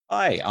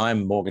Hi,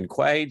 I'm Morgan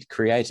Quaid,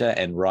 creator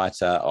and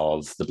writer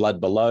of The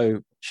Blood Below,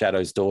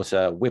 Shadow's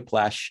Daughter,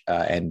 Whiplash,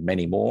 and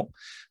many more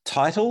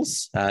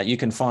titles. You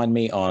can find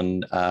me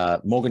on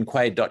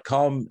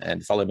morganquaid.com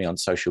and follow me on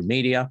social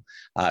media.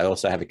 I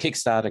also have a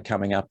Kickstarter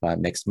coming up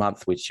next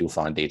month, which you'll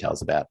find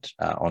details about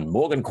on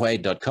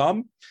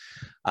morganquaid.com.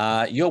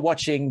 You're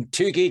watching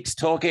Two Geeks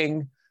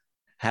Talking.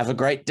 Have a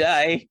great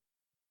day.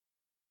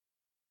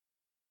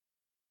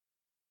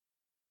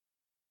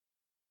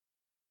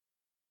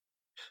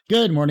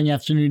 Good morning,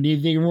 afternoon,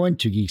 evening, everyone.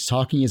 Two Geeks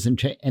Talking is an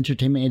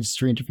entertainment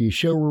industry interview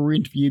show where we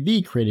interview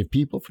the creative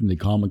people from the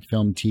comic,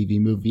 film, TV,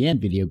 movie,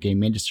 and video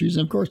game industries.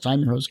 And of course,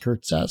 I'm your host,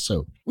 Kurt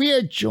Sasso. We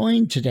are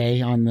joined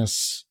today on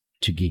this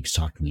Two Geeks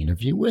Talking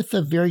interview with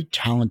a very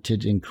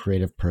talented and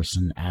creative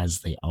person,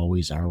 as they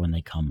always are when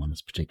they come on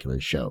this particular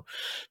show,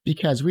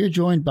 because we are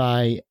joined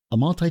by a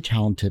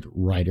multi-talented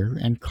writer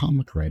and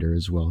comic writer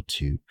as well,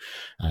 too.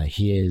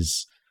 He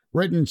has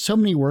written so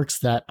many works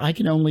that I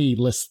can only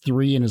list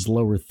three in his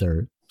lower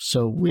third.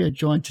 So we are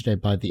joined today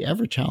by the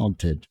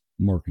ever-talented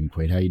Morgan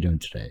Quaid. How are you doing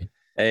today?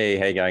 Hey,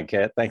 how you going,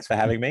 Kurt? Thanks for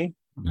having me.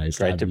 Nice.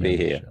 Great to be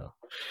here.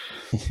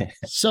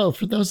 So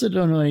for those that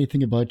don't know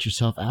anything about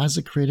yourself as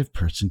a creative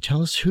person,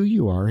 tell us who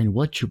you are and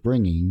what you're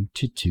bringing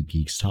to Two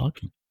Geeks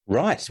Talking.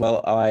 Right.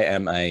 Well, I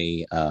am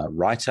a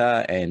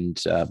writer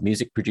and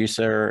music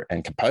producer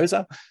and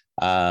composer.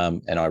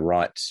 And I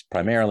write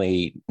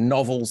primarily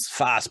novels,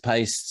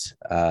 fast-paced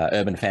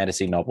urban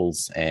fantasy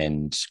novels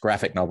and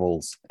graphic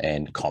novels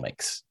and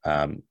comics.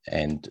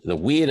 And the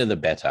weirder, the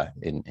better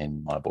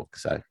in my book.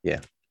 So, yeah,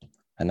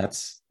 and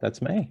that's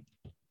me.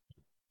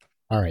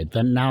 All right.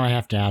 Then now I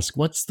have to ask,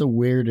 what's the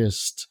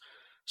weirdest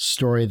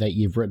story that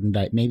you've written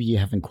that maybe you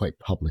haven't quite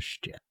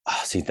published yet?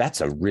 Oh, see,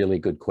 that's a really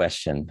good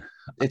question.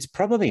 It's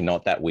probably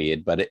not that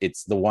weird, but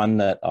it's the one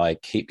that I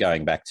keep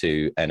going back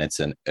to, and it's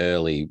an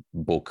early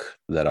book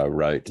that I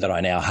wrote that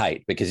I now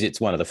hate because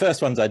it's one of the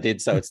first ones I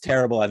did, so it's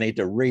terrible. I need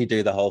to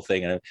redo the whole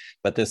thing.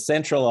 But the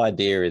central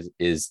idea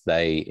is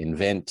they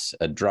invent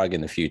a drug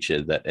in the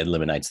future that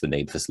eliminates the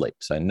need for sleep.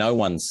 So no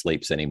one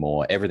sleeps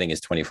anymore. Everything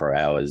is 24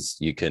 hours.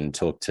 You can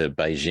talk to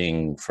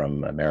Beijing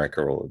from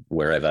America or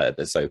wherever.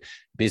 So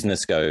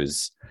business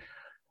goes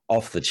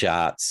off the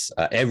charts.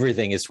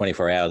 Everything is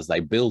 24 hours. They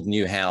build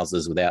new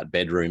houses without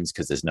bedrooms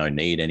because there's no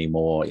need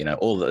anymore. You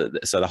know,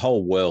 so the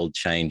whole world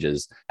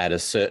changes. At a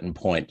certain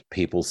point,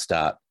 people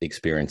start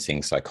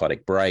experiencing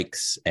psychotic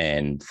breaks,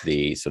 and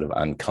the sort of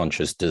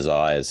unconscious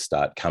desires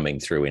start coming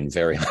through in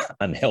very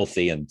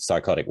unhealthy and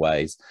psychotic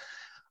ways.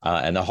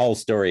 And the whole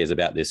story is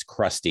about this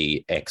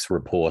crusty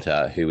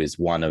ex-reporter who is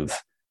one of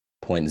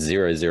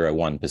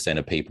 0.001%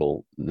 of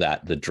people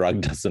that the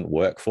drug doesn't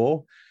work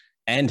for,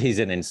 and he's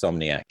an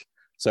insomniac.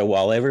 So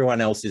while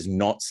everyone else is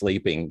not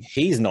sleeping,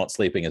 he's not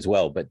sleeping as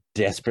well, but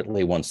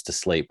desperately wants to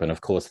sleep. And of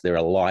course, there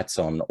are lights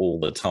on all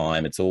the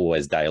time. It's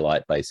always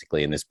daylight,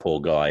 basically. And this poor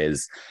guy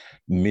is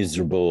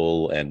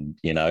miserable and,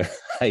 you know,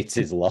 hates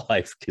his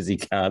life because he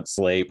can't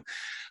sleep.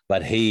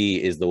 But he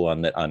is the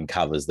one that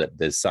uncovers that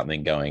there's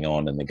something going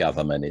on, and the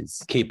government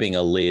is keeping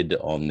a lid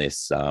on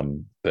this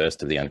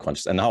burst of the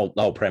unconscious. And the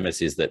whole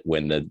premise is that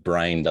when the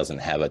brain doesn't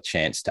have a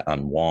chance to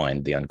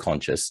unwind the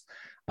unconscious,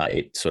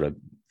 it sort of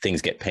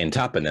things get pent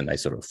up and then they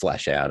sort of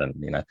flash out, and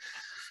you know,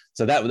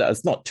 so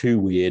that's not too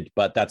weird,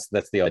 but that's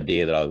the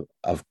idea that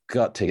I've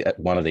got to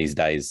one of these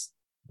days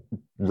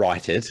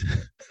write it,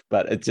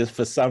 but it's just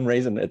for some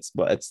reason it's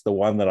the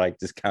one that I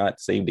just can't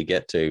seem to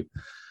get to,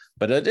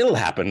 but it'll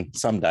happen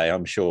someday,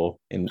 I'm sure,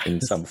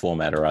 in some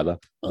format or other.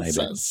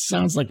 Well,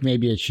 sounds like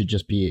maybe it should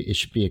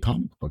be a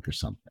comic book or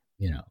something,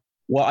 you know.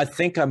 Well, I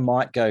think I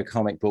might go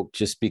comic book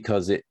just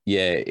because it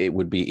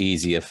would be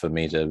easier for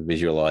me to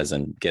visualize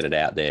and get it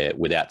out there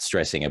without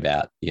stressing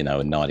about, you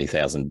know, a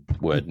 90,000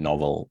 word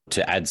novel.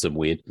 To add some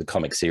weird, the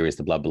comic series,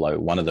 The Blood Below,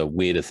 one of the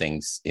weirder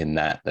things in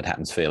that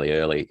happens fairly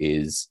early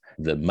is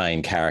the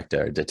main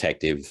character, a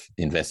detective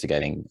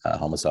investigating a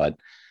homicide,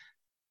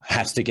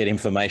 has to get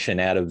information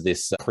out of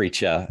this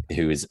creature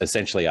who is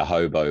essentially a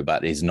hobo,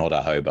 but is not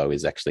a hobo,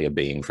 is actually a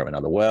being from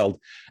another world.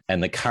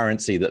 And the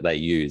currency that they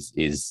use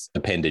is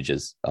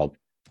appendages. I'll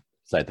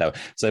say it that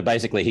way. So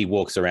basically he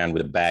walks around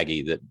with a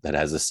baggie that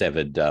has a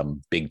severed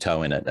big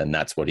toe in it. And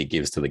that's what he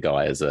gives to the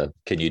guy as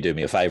can you do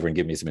me a favor and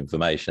give me some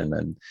information?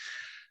 And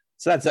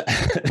so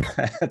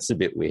that's a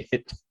bit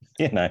weird,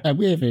 you know. And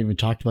we haven't even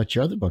talked about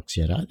your other books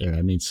yet either.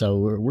 I mean, so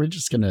we're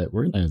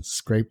gonna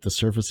scrape the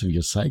surface of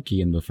your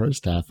psyche in the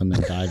first half and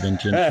then dive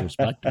into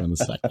introspective in the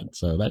second.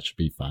 So that should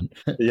be fun.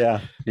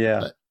 Yeah.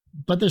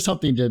 But there's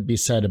something to be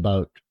said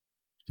about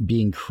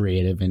being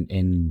creative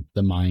in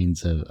the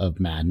minds of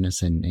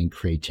madness and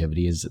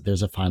creativity.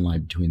 There's a fine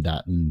line between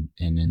that and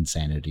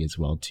insanity as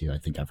well too. I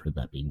think I've heard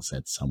that being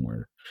said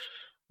somewhere,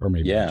 or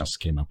maybe I just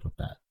came up with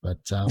that. But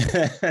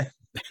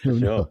who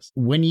knows?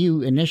 When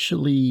you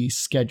initially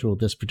scheduled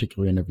this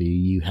particular interview,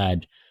 you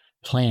had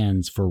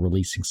plans for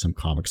releasing some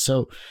comics.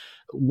 So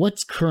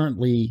what's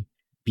currently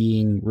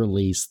being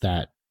released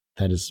that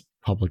is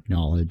public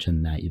knowledge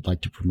and that you'd like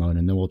to promote?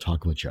 And then we'll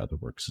talk about your other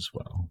works as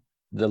well.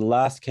 The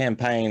last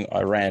campaign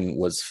I ran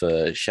was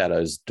for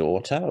Shadow's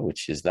Daughter,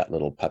 which is that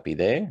little puppy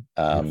there.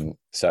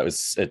 So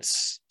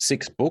it's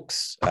 6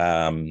 books,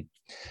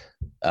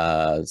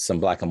 some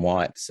black and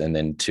whites, and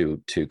then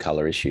two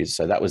color issues.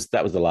 So that was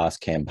the last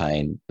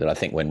campaign that I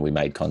think when we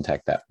made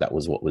contact, that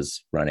was what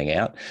was running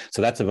out.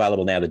 So that's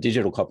available now. The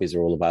digital copies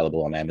are all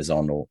available on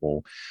Amazon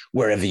or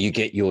wherever you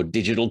get your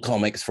digital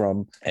comics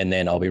from. And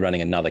then I'll be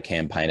running another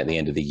campaign at the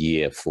end of the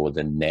year for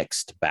the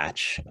next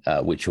batch,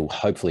 which will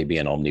hopefully be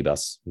an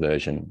omnibus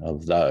version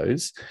of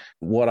those.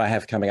 What I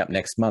have coming up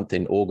next month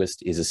in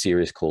August is a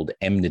series called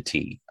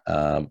Enmity,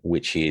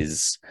 which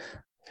is...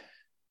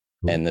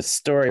 And the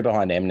story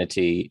behind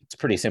Enmity, it's a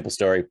pretty simple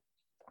story.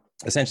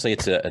 Essentially,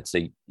 it's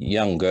a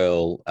young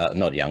girl,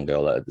 not a young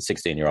girl, a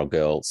 16-year-old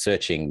girl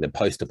searching the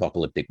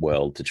post-apocalyptic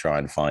world to try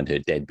and find her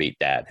deadbeat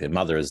dad. Her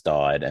mother has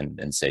died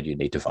and said, you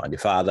need to find your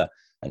father.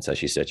 And so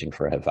she's searching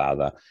for her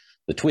father.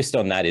 The twist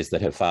on that is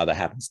that her father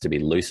happens to be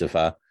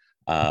Lucifer,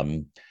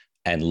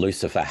 and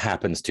Lucifer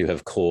happens to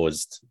have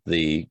caused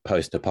the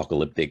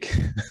post-apocalyptic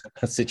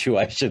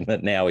situation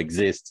that now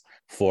exists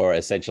for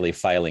essentially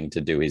failing to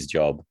do his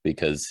job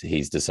because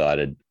he's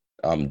decided,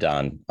 I'm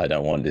done. I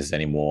don't want this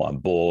anymore. I'm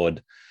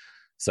bored.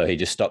 So he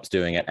just stops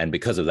doing it. And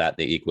because of that,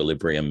 the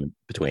equilibrium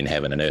between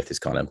heaven and earth is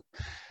kind of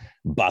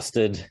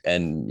busted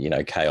and,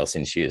 chaos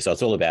ensues. So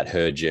it's all about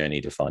her journey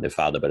to find her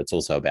father, but it's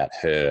also about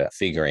her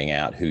figuring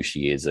out who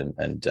she is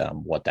and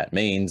what that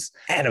means.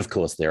 And of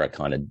course, there are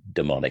kind of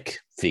demonic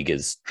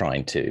figures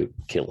trying to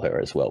kill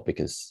her as well,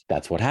 because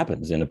that's what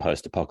happens in a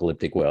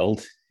post-apocalyptic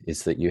world,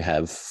 is that you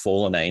have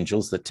fallen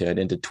angels that turn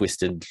into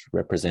twisted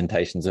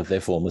representations of their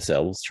former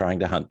selves, trying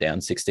to hunt down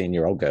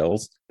 16-year-old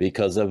girls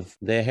because of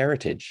their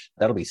heritage.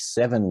 That'll be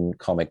 7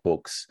 comic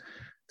books.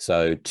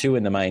 So 2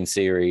 in the main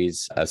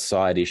series, a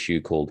side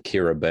issue called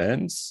Kira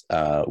Burns,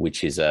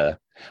 which is I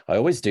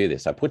always do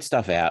this. I put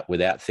stuff out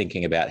without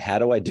thinking about how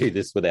do I do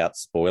this without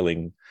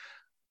spoiling.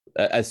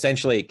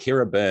 Essentially,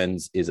 Kira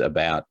Burns is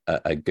about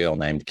a girl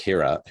named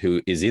Kira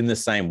who is in the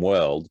same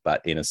world,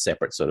 but in a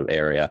separate sort of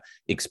area,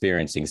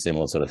 experiencing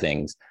similar sort of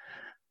things.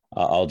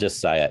 I'll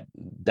just say it.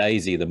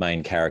 Daisy, the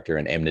main character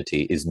in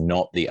Enmity, is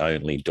not the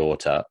only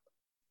daughter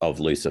of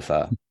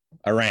Lucifer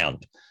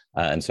around.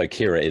 And so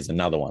Kira is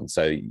another one.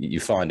 So you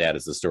find out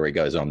as the story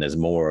goes on, there's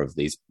more of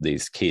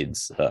these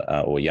kids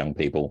or young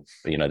people,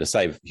 to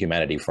save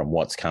humanity from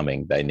what's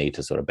coming, they need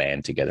to sort of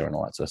band together and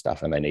all that sort of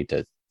stuff. And they need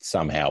to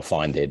somehow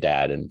find their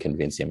dad and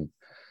convince him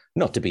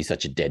not to be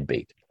such a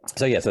deadbeat.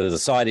 So there's a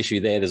side issue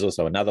there. There's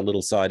also another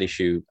little side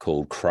issue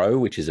called Crow,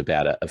 which is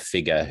about a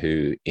figure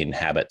who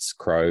inhabits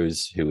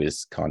crows, who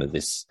is kind of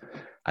this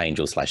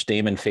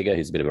angel/demon figure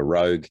who's a bit of a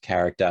rogue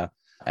character.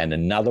 And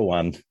another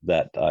one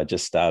that I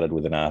just started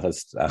with an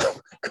artist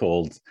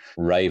called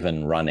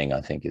Raven Running, I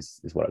think is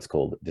what it's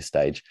called at this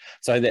stage.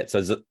 So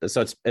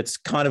it's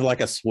kind of like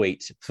a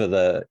suite for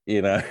the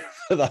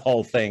for the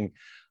whole thing,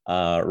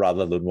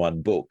 rather than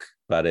one book.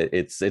 But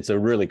it's a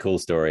really cool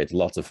story. It's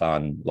lots of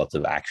fun, lots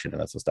of action and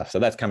that sort of stuff. So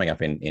that's coming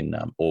up in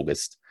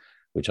August,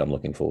 which I'm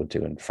looking forward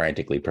to and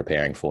frantically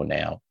preparing for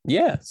now.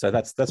 Yeah, so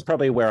that's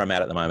probably where I'm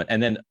at the moment.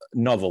 And then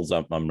novels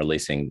I'm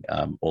releasing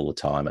all the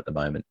time at the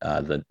moment.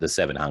 The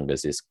Seven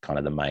Hungers is kind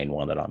of the main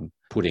one that I'm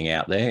putting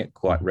out there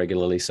quite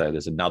regularly. So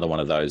there's another one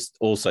of those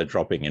also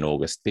dropping in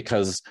August,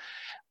 because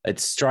it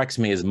strikes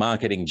me as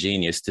marketing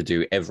genius to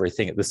do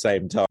everything at the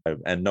same time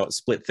and not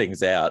split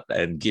things out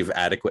and give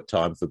adequate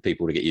time for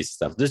people to get used to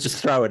stuff. Just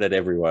throw it at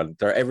everyone,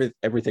 throw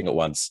everything at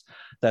once.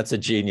 That's a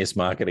genius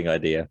marketing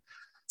idea.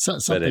 So,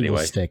 something will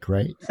stick,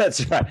 right?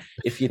 That's right.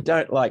 If you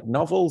don't like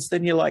novels,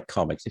 then you like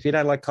comics. If you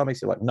don't like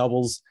comics, you like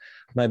novels.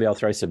 Maybe I'll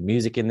throw some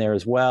music in there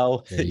as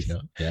well. There you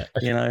go.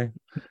 Yeah.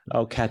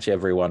 I'll catch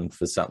everyone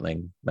for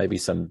something. Maybe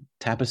some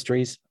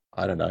tapestries.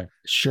 I don't know.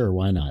 Sure,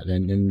 why not?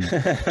 And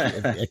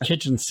a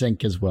kitchen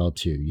sink as well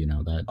too.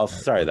 That. I'll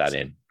throw that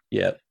in.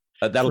 Yeah,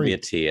 that'll be a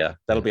tier.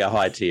 That'll be a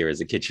high tier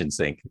as a kitchen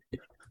sink.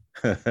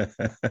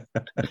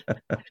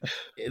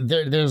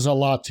 There's a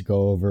lot to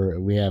go over.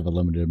 We have a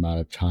limited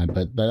amount of time,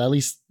 but at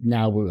least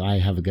now I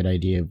have a good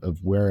idea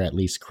of where at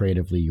least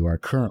creatively you are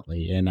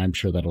currently, and I'm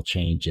sure that'll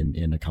change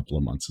in a couple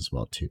of months as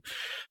well too.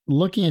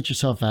 Looking at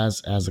yourself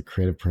as a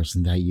creative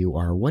person that you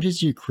are, what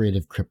is your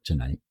creative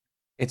kryptonite?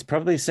 It's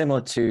probably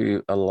similar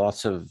to a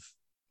lot of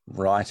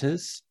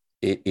writers.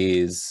 It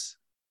is,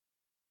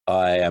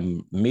 I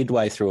am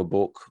midway through a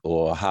book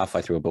or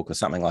halfway through a book or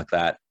something like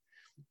that,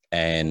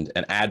 and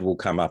an ad will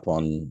come up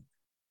on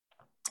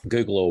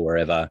Google or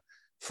wherever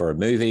for a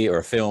movie or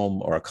a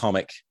film or a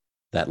comic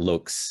that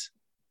looks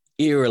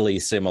eerily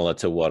similar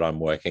to what I'm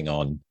working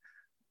on.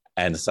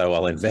 And so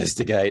I'll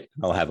investigate,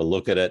 I'll have a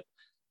look at it,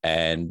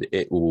 and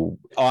it will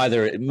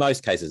either, in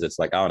most cases, it's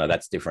like, oh no,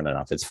 that's different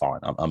enough, it's fine,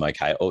 I'm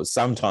okay. Or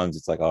sometimes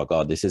it's like, oh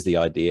God, this is the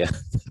idea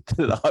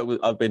that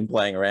I've been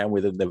playing around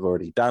with and they've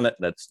already done it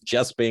and it's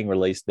just being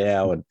released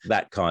now. And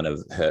that kind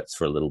of hurts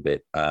for a little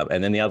bit.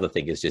 And then the other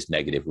thing is just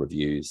negative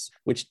reviews,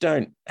 which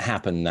don't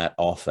happen that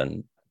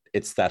often.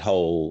 It's that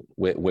whole,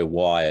 we're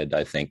wired,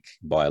 I think,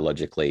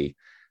 biologically,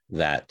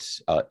 that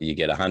you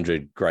get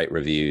 100 great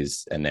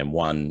reviews and then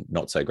one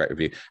not so great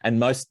review. And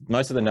most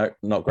of the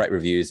not great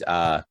reviews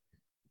are,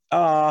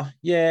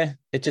 yeah,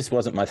 it just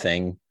wasn't my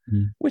thing,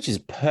 which is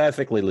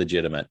perfectly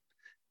legitimate.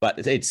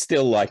 But it's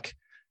still like,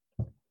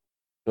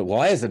 but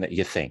why isn't it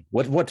your thing?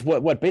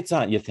 What bits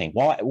aren't your thing?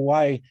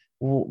 Why?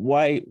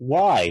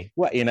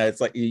 What? You know,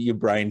 it's like your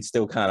brain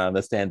still can't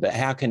understand. But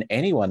how can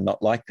anyone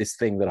not like this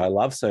thing that I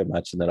love so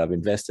much and that I've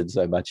invested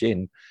so much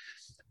in?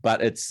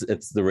 But it's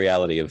the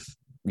reality of,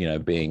 you know,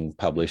 being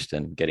published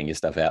and getting your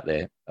stuff out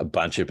there. A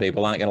bunch of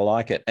people aren't going to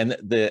like it. And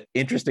the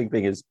interesting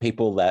thing is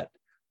people that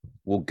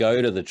will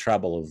go to the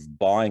trouble of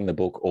buying the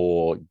book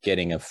or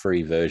getting a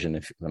free version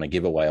if you're on a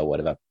giveaway or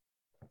whatever,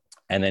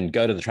 and then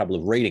go to the trouble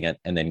of reading it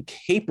and then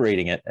keep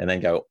reading it and then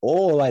go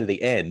all the way to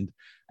the end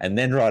and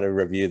then write a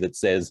review that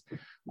says,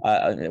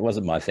 it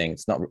wasn't my thing.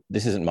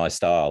 This isn't my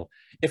style.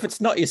 If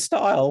it's not your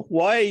style,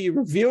 why are you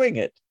reviewing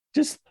it?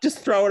 Just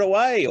throw it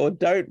away or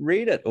don't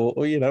read it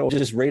or you know, or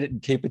just read it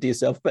and keep it to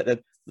yourself.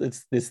 But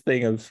it's this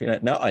thing of, you know,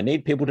 no, I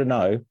need people to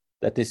know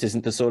that this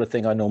isn't the sort of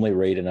thing I normally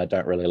read and I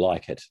don't really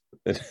like it.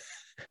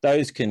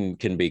 Those can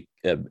be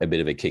a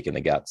bit of a kick in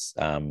the guts.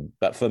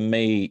 But for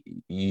me,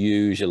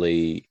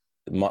 usually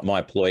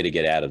my ploy to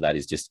get out of that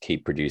is just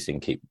keep producing,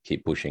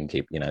 keep pushing,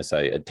 you know, so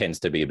it tends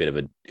to be a bit of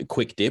a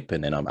quick dip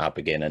and then I'm up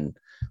again and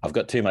I've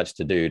got too much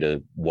to do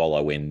to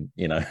wallow in,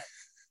 you know,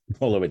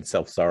 wallow in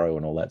self-sorrow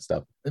and all that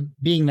stuff.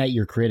 Being that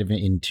you're creative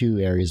in two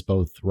areas,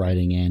 both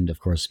writing and of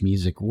course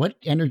music, what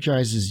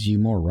energizes you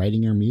more,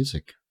 writing or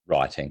music?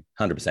 Writing,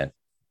 100%.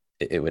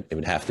 It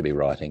would have to be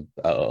writing,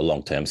 a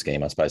long-term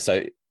scheme, I suppose.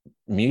 So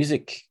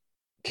music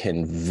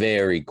can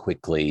very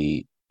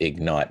quickly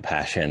ignite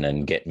passion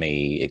and get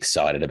me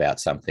excited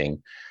about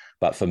something.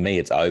 But for me,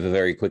 it's over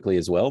very quickly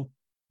as well.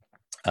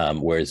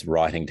 Whereas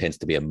writing tends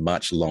to be a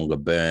much longer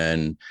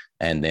burn.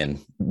 And then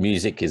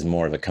music is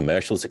more of a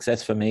commercial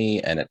success for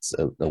me. And it's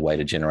a way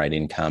to generate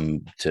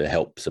income to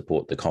help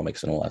support the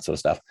comics and all that sort of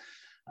stuff.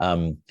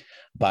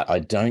 But I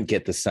don't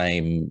get the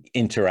same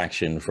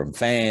interaction from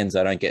fans.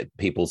 I don't get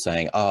people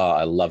saying,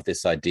 I love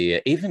this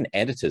idea. Even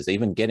editors,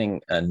 even getting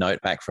a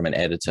note back from an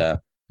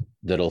editor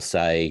that'll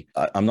say,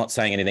 I'm not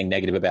saying anything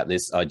negative about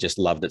this. I just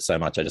loved it so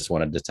much. I just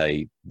wanted to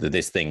say that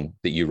this thing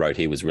that you wrote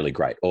here was really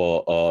great.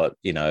 Or,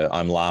 you know,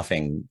 I'm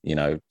laughing, you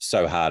know,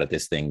 so hard at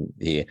this thing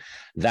here.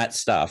 That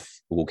stuff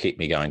will keep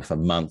me going for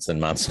months and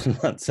months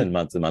and months and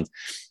months and months.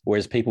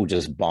 Whereas people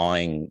just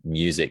buying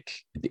music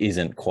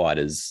isn't quite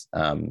as,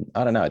 I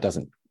don't know, it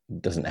doesn't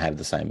have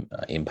the same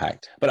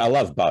impact. But I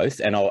love both,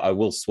 and I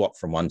will swap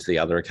from one to the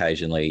other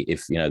occasionally.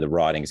 If, you know, the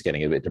writing is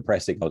getting a bit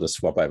depressing, I'll just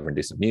swap over and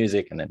do some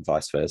music, and then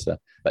vice versa.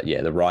 But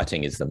yeah, the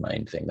writing is the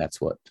main thing.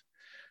 That's what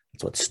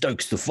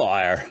stokes the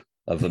fire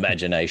of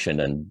imagination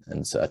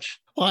and such.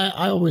 Well,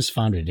 I always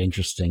found it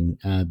interesting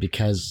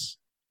because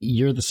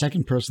you're the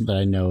second person that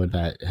I know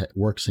that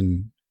works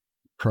in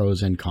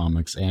prose and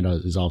comics and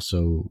is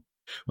also,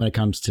 when it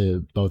comes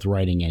to both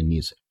writing and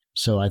music.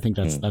 So I think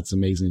that's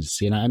amazing to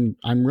see. And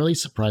I'm really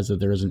surprised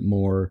that there isn't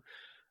more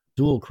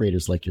dual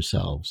creators like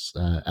yourselves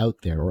out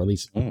there, or at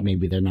least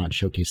maybe they're not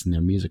showcasing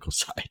their musical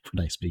side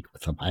when I speak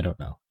with them. I don't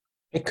know.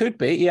 It could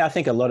be. Yeah, I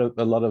think a lot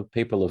of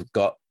people have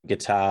got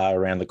guitar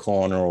around the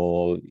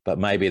corner, but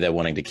maybe they're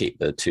wanting to keep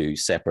the two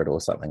separate or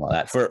something like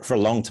that. For a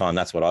long time,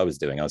 that's what I was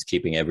doing. I was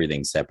keeping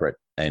everything separate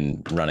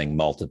and running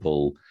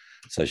multiple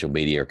social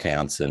media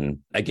accounts. And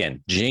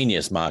again,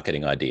 genius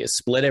marketing idea.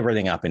 Split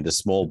everything up into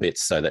small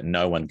bits so that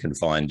no one can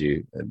find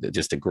you.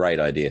 Just a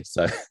great idea.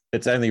 So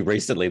it's only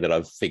recently that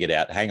I've figured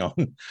out, hang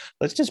on,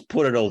 let's just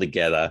put it all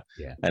together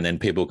and then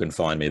people can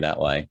find me that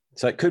way.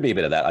 So it could be a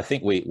bit of that. I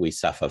think we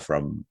suffer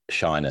from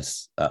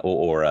shyness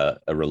or a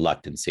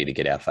reluctancy to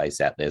get our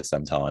face out there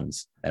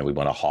sometimes, and we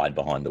want to hide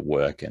behind the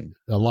work. And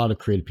a lot of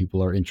creative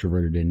people are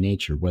introverted in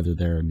nature, whether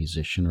they're a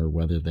musician or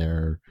whether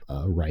they're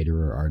a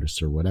writer or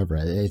artist or whatever.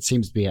 It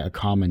seems to be a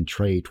common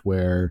trait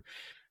where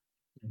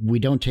we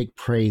don't take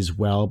praise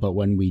well, but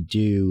when we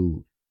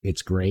do,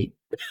 it's great.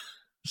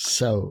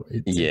 So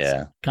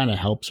it kind of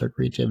helps our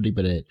creativity,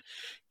 but it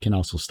can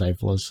also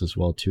stifle us as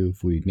well too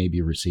if we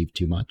maybe receive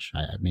too much.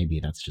 Maybe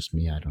that's just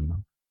me. I don't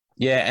know.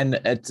 Yeah, and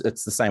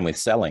it's the same with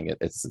selling.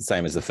 It's the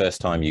same as the first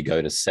time you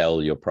go to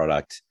sell your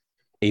product.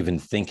 Even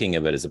thinking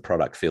of it as a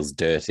product feels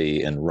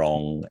dirty and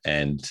wrong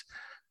and,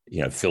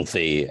 you know,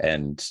 filthy.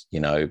 And, you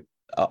know,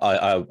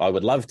 I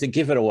would love to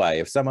give it away.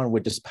 If someone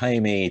would just pay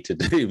me to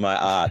do my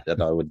art,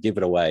 that I would give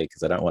it away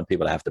because I don't want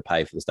people to have to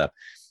pay for the stuff.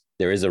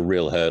 There is a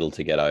real hurdle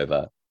to get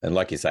over. And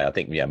like you say, I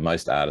think,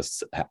 most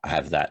artists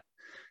have that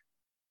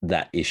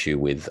issue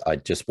with, I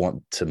just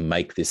want to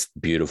make this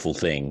beautiful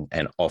thing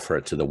and offer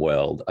it to the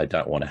world. I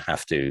don't want to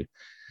have to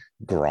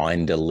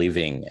grind a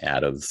living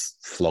out of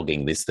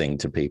flogging this thing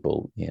to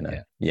people, you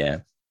know. Yeah.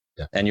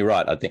 And you're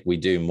right. I think we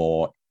do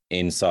more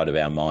inside of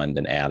our mind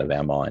than out of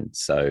our mind.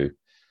 So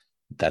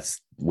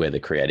that's where the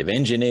creative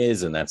engine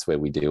is, and that's where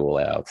we do all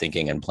our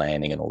thinking and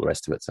planning and all the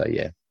rest of it. So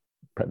yeah,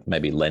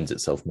 maybe lends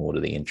itself more to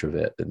the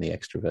introvert than the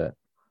extrovert.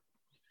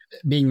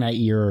 Being that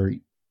you're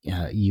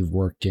you've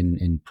worked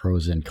in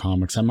prose and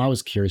comics. I'm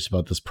always curious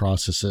about this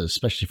process,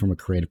 especially from a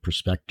creative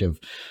perspective.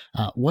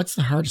 What's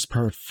the hardest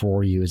part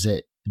for you? Is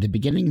it the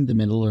beginning, the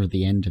middle, or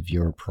the end of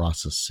your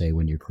process, say,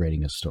 when you're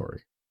creating a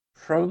story?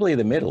 Probably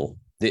the middle.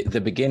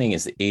 The beginning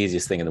is the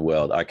easiest thing in the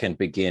world. I can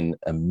begin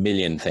a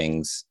million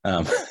things.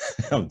 I'm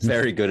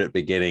very good at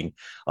beginning.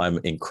 I'm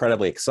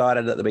incredibly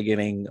excited at the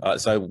beginning.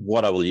 So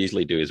what I will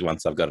usually do is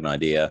once I've got an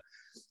idea,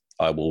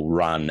 I will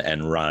run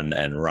and run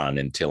and run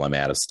until I'm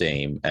out of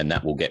steam. And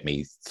that will get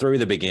me through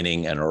the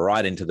beginning and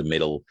right into the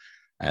middle.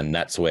 And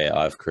that's where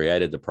I've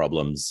created the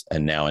problems.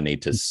 And now I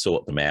need to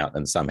sort them out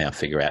and somehow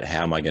figure out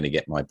how am I going to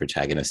get my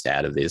protagonist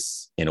out of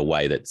this in a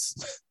way that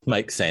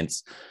makes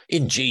sense,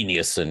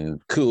 ingenious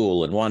and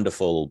cool and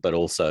wonderful, but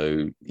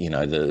also,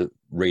 the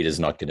reader's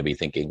not going to be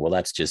thinking, well,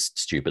 that's just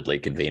stupidly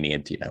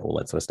convenient, all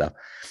that sort of stuff.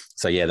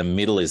 So yeah, the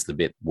middle is the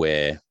bit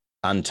where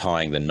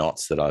untying the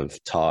knots that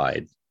I've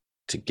tied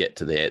to get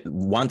to there.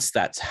 Once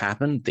that's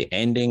happened, the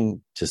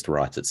ending just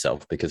writes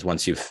itself, because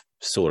once you've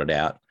sorted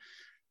out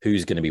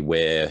who's going to be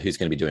where, who's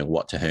going to be doing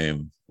what to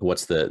whom,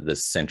 what's the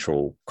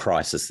central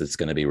crisis that's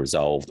going to be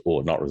resolved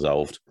or not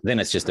resolved,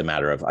 then it's just a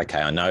matter of, okay,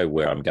 I know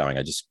where I'm going.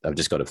 I've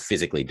just got to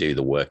physically do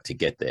the work to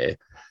get there,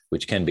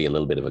 which can be a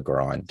little bit of a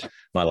grind.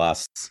 My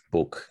last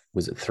book,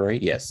 was it 3?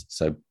 Yes.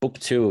 So book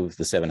 2 of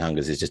The Seven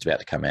Hungers is just about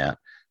to come out.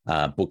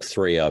 Book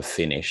 3 I've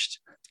finished,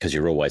 because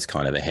you're always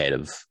kind of ahead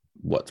of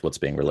what's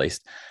being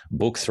released.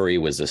 Book 3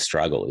 was a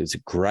struggle. It was a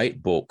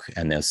great book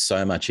and there's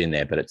so much in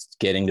there, but it's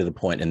getting to the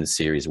point in the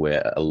series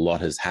where a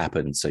lot has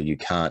happened. So you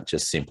can't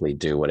just simply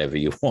do whatever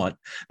you want.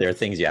 There are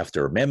things you have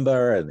to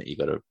remember and that you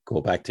got to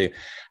call back to.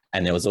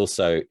 And there was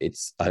also,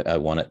 I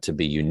want it to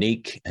be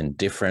unique and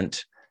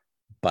different,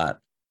 but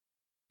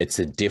it's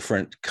a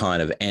different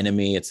kind of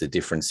enemy. It's a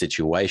different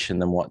situation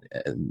than what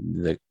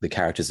the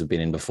characters have been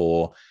in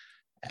before.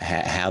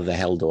 How the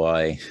hell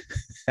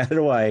how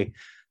do I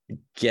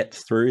get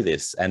through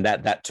this? And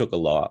that took a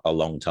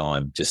long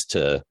time just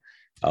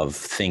of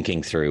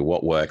thinking through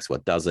what works,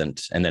 what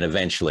doesn't. And then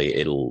eventually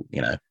it'll,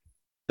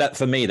 that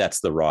for me, that's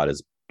the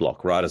writer's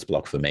block. Writer's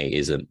block for me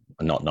isn't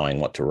not knowing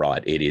what to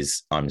write. It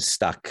is, I'm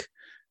stuck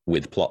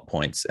with plot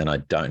points and I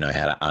don't know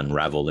how to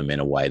unravel them in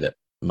a way that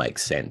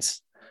makes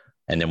sense.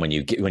 And then when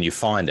you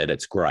find it,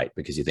 it's great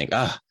because you think,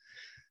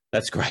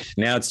 that's great.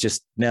 Now it's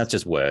just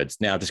words.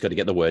 Now I've just got to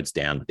get the words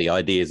down. But the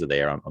ideas are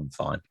there. I'm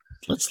fine.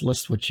 Let's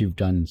list what you've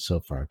done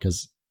so far,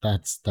 because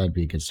that'd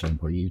be a good starting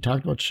point. You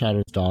talked about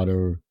Shatter's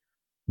Daughter,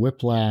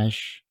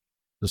 Whiplash,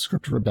 The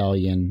Script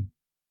Rebellion,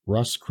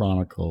 Rust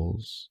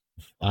Chronicles,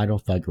 Idle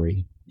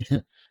Thuggery,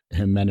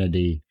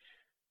 Amenity,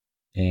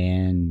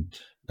 and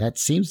that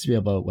seems to be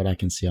about what I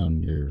can see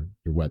on your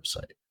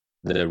website.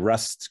 The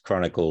Rust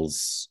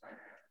Chronicles,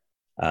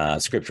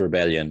 Script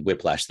Rebellion,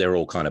 Whiplash, they're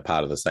all kind of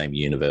part of the same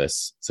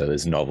universe. So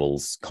there's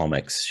novels,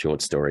 comics,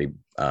 short story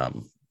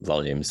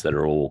volumes that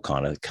are all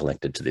kind of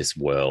collected to this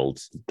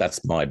world.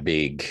 That's my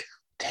big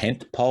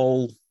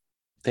tentpole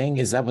thing.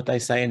 Is that what they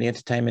say in the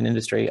entertainment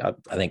industry? I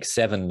think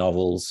 7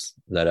 novels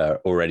that are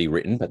already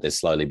written, but they're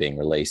slowly being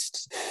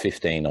released,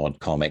 15 odd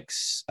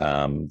comics.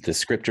 The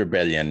Script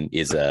Rebellion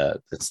it's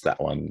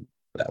that one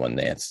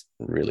there. It's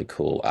really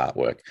cool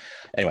artwork.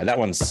 Anyway, that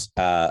one's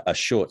a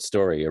short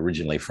story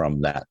originally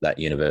from that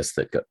universe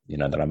that got,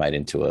 that I made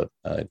into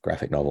a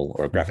graphic novel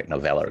or a graphic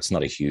novella. It's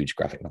not a huge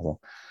graphic novel.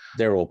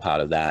 They're all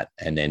part of that.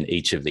 And then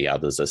each of the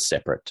others are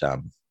separate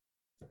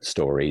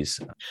stories.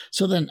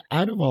 So then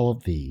out of all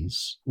of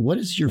these, what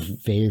is your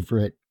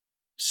favorite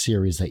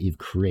series that you've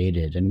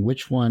created and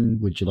which one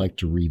would you like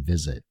to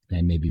revisit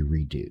and maybe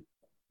redo?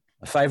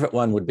 A favorite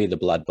one would be The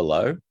Blood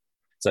Below.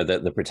 So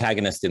the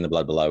protagonist in The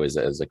Blood Below is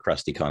a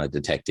crusty kind of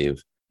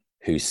detective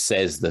who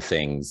says the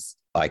things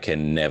I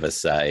can never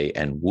say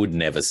and would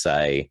never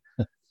say.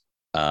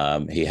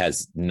 He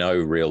has no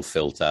real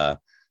filter.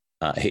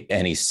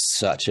 And he's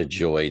such a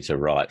joy to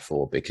write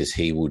for because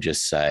he will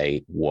just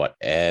say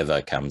whatever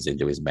comes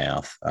into his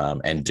mouth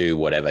and do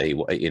whatever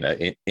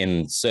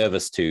in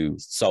service to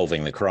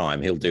solving the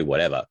crime, he'll do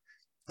whatever.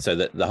 So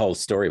the whole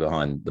story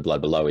behind The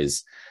Blood Below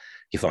is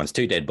he finds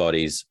 2 dead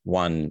bodies,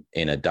 one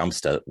in a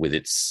dumpster with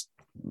its,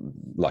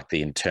 like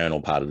the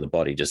internal part of the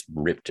body just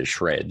ripped to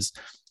shreds.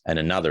 And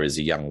another is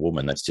a young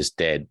woman that's just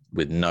dead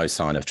with no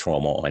sign of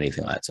trauma or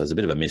anything like that. So there's a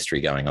bit of a mystery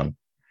going on.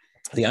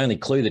 The only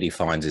clue that he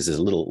finds is his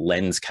little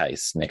lens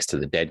case next to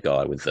the dead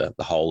guy with the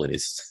hole in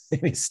his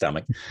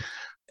stomach.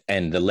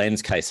 And the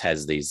lens case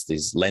has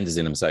these lenses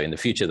in them. So in the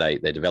future, they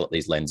develop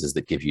these lenses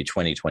that give you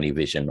 20/20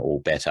 vision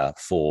or better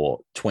for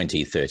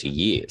 20, 30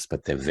 years,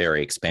 but they're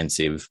very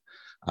expensive.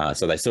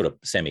 So they're sort of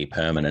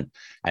semi-permanent.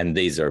 And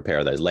these are a pair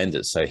of those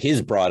lenses. So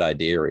his bright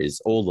idea is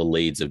all the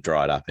leads have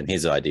dried up. And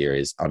his idea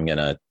is I'm going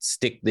to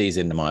stick these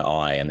into my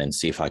eye and then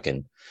see if I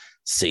can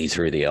see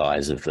through the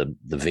eyes of the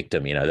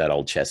victim, that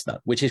old chestnut,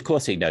 which of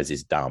course he knows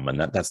is dumb and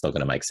that's not going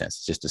to make sense.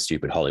 It's just a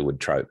stupid Hollywood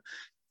trope,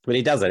 but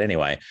he does it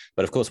anyway.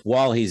 But of course,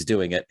 while he's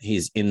doing it,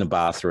 he's in the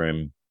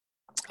bathroom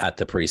at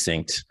the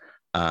precinct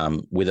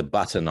with a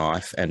butter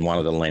knife and one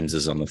of the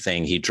lenses on the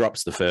thing. He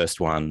drops the first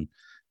one,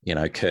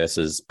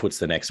 curses, puts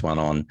the next one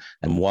on.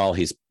 And while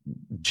he's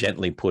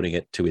gently putting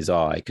it to his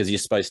eye, because you're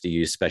supposed to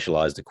use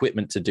specialized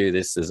equipment to do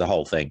this. There's a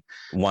whole thing.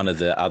 One of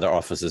the other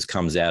officers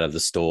comes out of the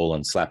stall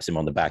and slaps him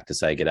on the back to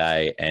say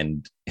g'day,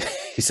 and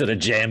he sort of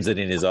jams it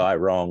in his eye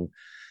wrong.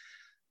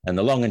 And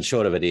the long and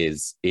short of it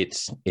is,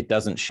 it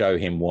doesn't show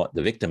him what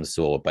the victim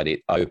saw, but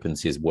it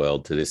opens his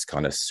world to this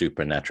kind of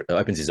supernatural,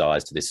 opens his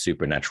eyes to this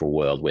supernatural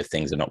world where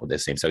things are not what they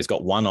seem. So he's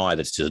got one eye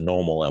that's just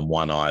normal and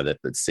one eye that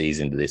sees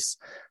into this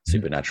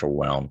supernatural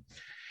realm.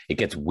 It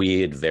gets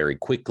weird very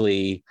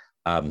quickly.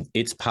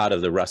 It's part of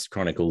the Rust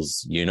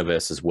Chronicles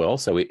universe as well.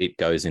 So it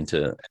goes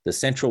into the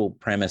central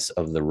premise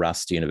of the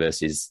Rust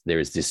universe is there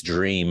is this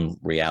dream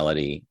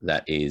reality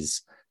that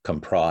is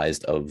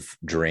comprised of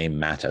dream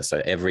matter.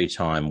 So every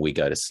time we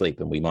go to sleep,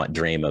 and we might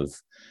dream of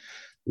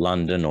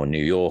London or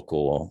New York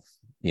or,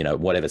 you know,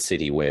 whatever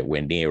city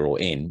we're near or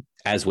in,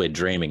 as we're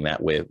dreaming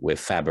that, we're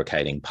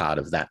fabricating part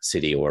of that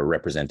city or a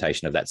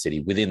representation of that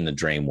city within the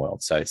dream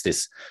world. So it's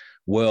this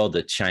world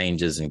that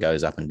changes and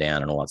goes up and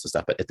down and all that sort of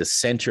stuff. But at the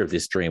center of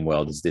this dream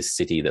world is this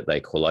city that they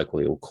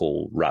colloquially will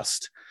call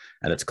Rust.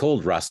 And it's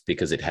called Rust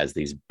because it has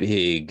these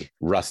big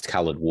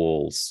rust-colored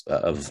walls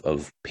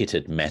of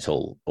pitted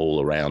metal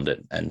all around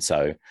it. And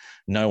so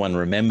no one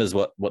remembers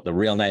what the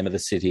real name of the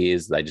city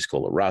is. They just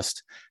call it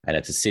Rust. And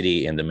it's a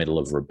city in the middle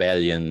of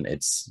rebellion.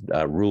 It's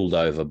ruled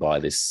over by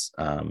this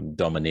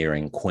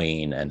domineering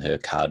queen and her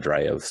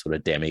cadre of sort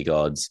of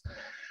demigods.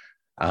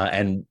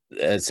 And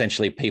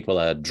essentially people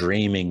are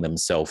dreaming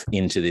themselves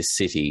into this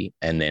city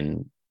and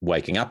then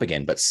waking up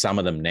again. But some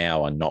of them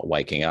now are not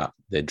waking up.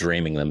 They're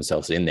dreaming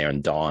themselves in there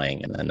and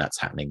dying. And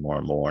that's happening more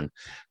and more. And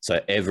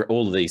so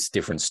all of these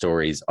different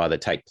stories either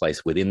take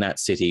place within that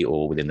city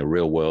or within the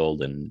real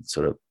world and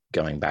sort of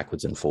going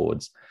backwards and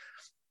forwards.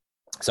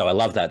 So I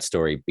love that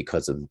story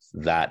because of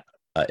that,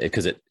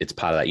 because it's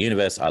part of that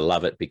universe. I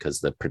love it because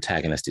the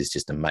protagonist is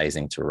just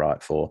amazing to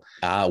write for.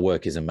 Our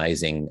work is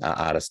amazing. An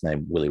artist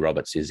named Willie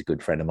Roberts is a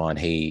good friend of mine.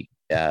 He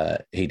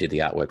did the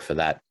artwork for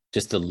that.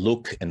 Just the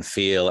look and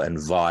feel and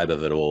vibe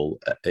of it all,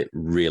 it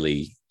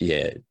really,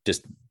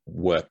 just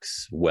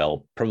works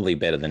well, probably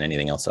better than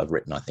anything else I've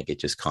written. I think it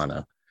just kind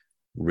of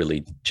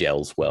really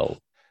gels well.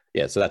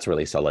 Yeah, so that's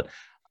really solid.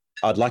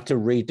 I'd like to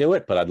redo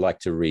it, but I'd like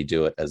to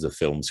redo it as a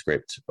film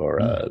script or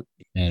a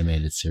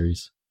animated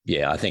series.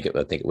 Yeah, I think it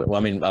would. Well,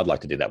 I mean, I'd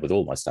like to do that with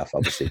all my stuff,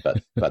 obviously,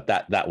 but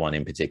that one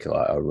in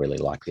particular, I really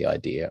like the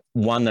idea.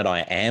 One that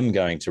I am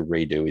going to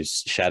redo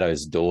is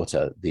Shadow's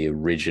Daughter, the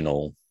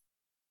original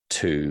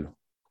two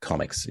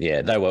comics.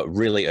 Yeah, they were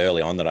really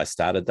early on that I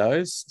started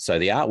those. So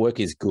the artwork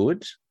is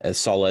good,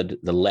 solid.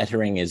 The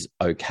lettering is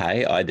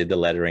okay. I did the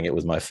lettering. It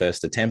was my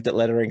first attempt at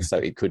lettering, so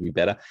it could be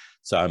better.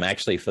 So I'm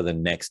actually, for the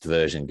next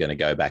version, going to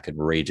go back and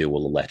redo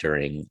all the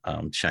lettering,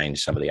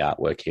 change some of the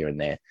artwork here and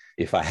there.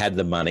 If I had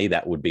the money,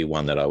 that would be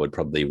one that I would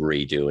probably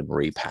redo and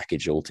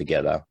repackage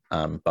altogether.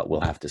 But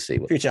we'll have to see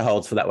what the future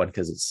holds for that one,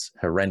 because it's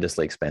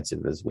horrendously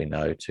expensive, as we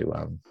know, to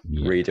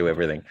redo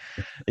everything.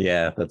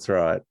 Yeah, that's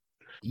right.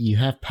 You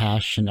have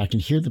passion. I can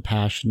hear the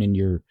passion in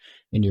your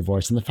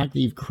voice, and the fact that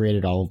you've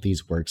created all of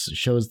these works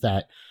shows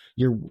that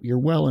you're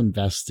well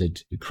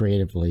invested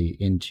creatively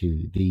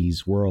into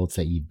these worlds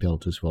that you've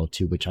built as well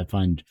too, which I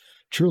find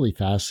truly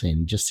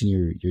fascinating. Just in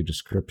your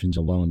descriptions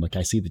alone, like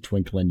I see the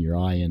twinkle in your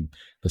eye and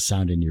the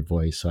sound in your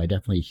voice, so I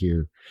definitely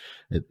hear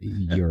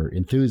your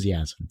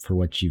enthusiasm for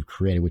what you've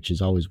created, which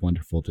is always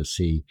wonderful to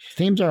see.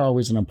 Themes are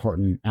always an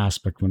important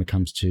aspect when it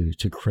comes to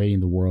creating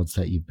the worlds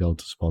that you've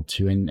built as well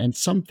too, and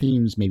some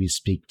themes maybe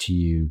speak to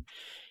you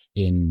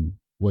in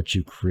what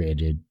you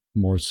created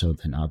more so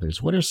than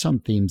others. What are some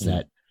themes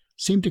that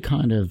seem to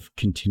kind of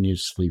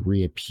continuously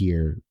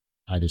reappear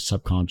either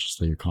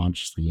subconsciously or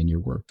consciously in your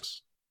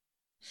works?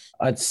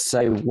 I'd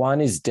say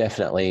one is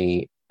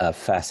definitely a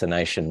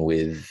fascination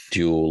with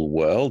dual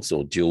worlds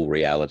or dual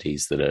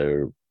realities that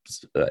are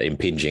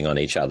impinging on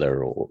each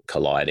other or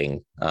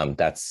colliding.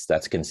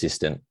 That's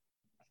consistent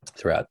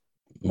throughout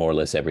more or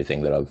less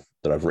everything that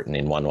I've written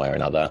in one way or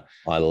another.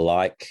 I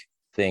like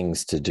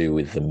things to do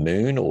with the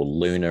moon or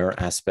lunar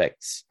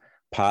aspects,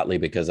 partly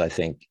because I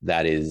think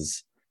that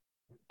is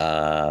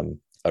a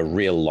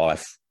real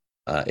life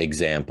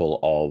example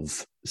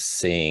of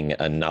seeing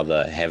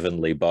another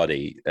heavenly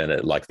body,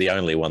 and like the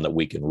only one that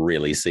we can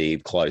really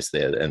see close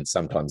there, and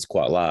sometimes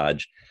quite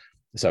large.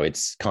 So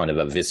it's kind of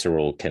a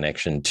visceral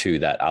connection to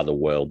that other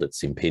world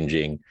that's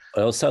impinging.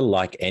 I also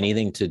like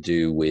anything to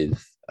do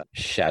with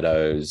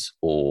shadows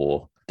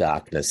or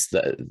darkness,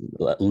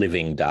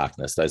 living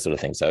darkness, those sort of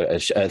things. So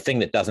a thing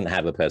that doesn't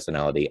have a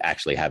personality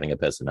actually having a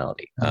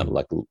personality,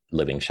 like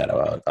living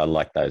shadow. I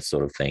like those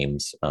sort of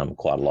themes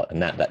quite a lot,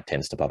 and that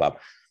tends to pop up.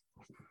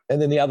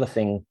 And then the other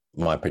thing,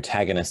 my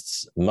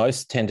protagonists,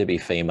 most tend to be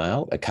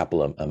female, a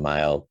couple are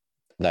male.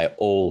 They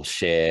all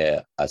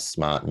share a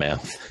smart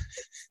mouth.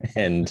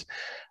 And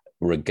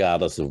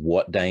regardless of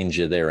what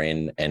danger they're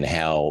in and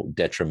how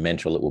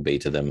detrimental it will be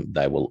to them,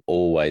 they will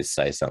always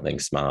say something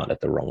smart at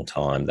the wrong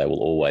time. They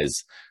will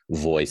always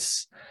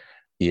voice,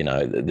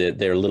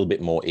 they're a little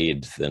bit more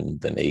id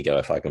than ego,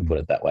 if I can put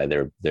it that way.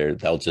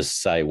 They'll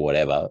just say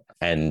whatever.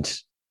 And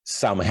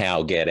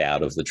somehow get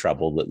out of the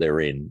trouble that they're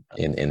in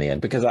the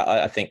end. Because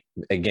I think,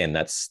 again,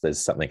 there's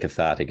something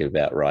cathartic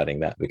about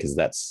writing that, because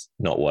that's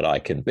not what I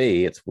can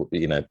be. It's,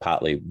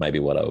 partly maybe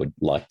what I would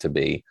like to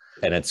be.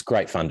 And it's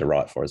great fun to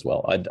write for as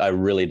well. I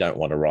really don't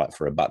want to write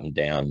for a button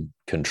down,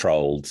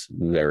 controlled,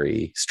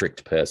 very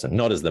strict person,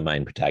 not as the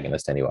main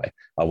protagonist anyway.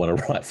 I want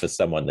to write for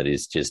someone that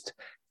is just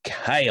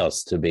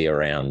chaos to be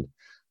around.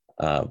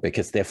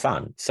 Because they're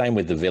fun. Same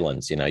with the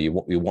villains, you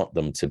want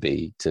them to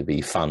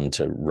be fun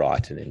to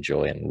write and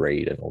enjoy and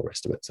read and all the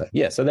rest of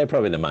it. So they're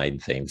probably the main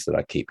themes that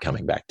I keep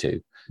coming back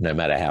to, no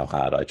matter how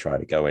hard I try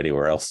to go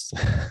anywhere else.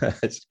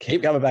 Just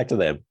keep coming back to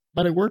them.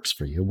 But it works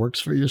for you. It works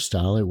for your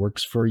style. It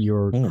works for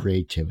your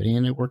creativity,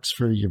 and it works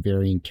for your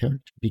varying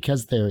character.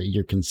 Because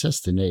you're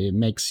consistent, it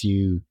makes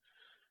you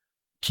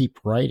keep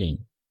writing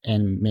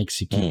and makes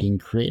you keep being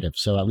creative.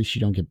 So at least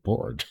you don't get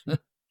bored.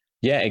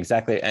 Yeah,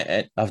 exactly.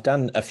 And I've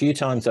done a few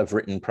times, I've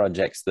written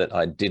projects that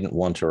I didn't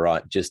want to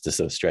write just to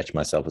sort of stretch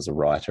myself as a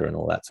writer and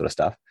all that sort of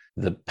stuff.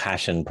 The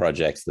passion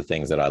projects, the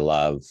things that I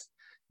love,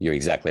 you're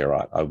exactly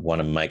right. I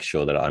want to make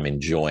sure that I'm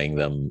enjoying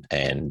them.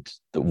 And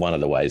one of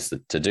the ways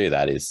to do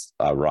that is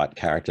I write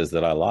characters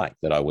that I like,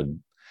 that I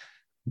would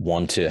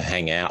want to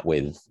hang out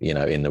with,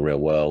 in the real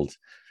world.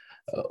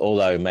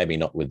 Although maybe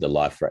not with the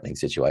life-threatening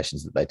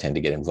situations that they tend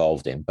to get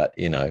involved in, but,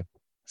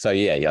 So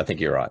yeah, I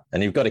think you're right,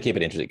 and you've got to keep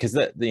it interesting, because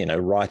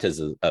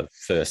writers are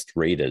first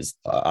readers.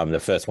 I'm the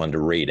first one to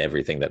read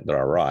everything that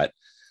I write.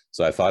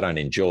 So if I don't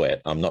enjoy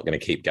it, I'm not going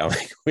to keep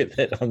going with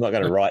it. I'm not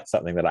going to write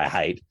something that I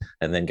hate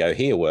and then go,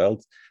 here,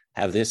 world,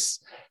 have this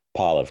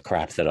pile of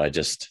crap that I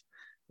just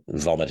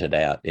vomited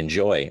out.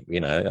 Enjoy.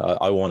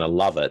 I want to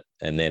love it,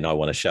 and then I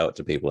want to show it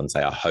to people and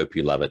say, I hope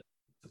you love it,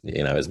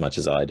 as much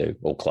as I do,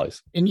 or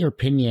close. In your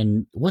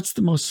opinion, what's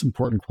the most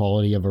important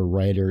quality of a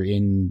writer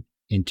in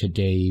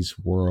today's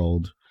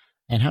world?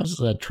 And how does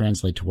that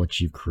translate to what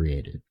you've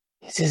created?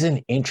 This is an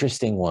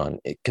interesting one,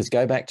 because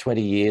go back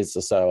 20 years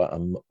or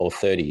so, or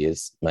 30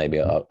 years, maybe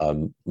I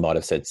might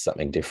have said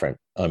something different.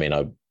 I mean,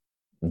 I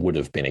would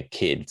have been a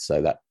kid,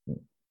 so that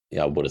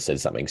I would have said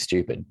something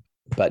stupid.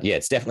 But yeah,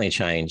 it's definitely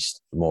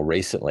changed more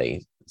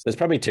recently. So there's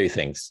probably two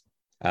things.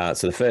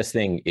 So the first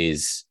thing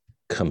is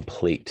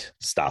complete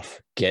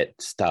stuff, get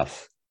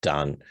stuff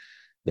done.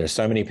 There are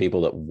so many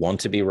people that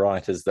want to be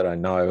writers that I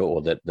know,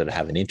 or that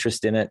have an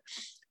interest in it,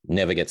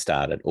 never get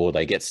started, or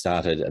they get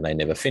started and they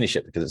never finish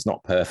it because it's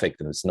not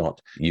perfect, and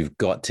you've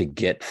got to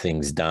get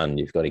things done.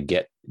 You've got to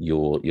get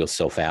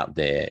yourself out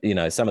there.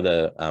 Some of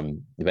the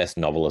best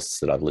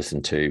novelists that I've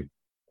listened to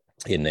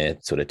in their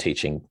sort of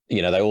teaching,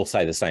 they all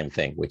say the same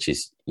thing, which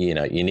is, you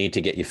need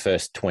to get your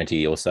first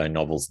 20 or so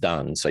novels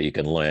done so you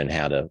can learn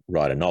how to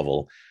write a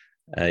novel.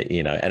 And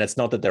it's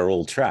not that they're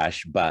all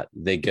trash, but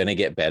they're going to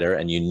get better,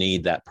 and you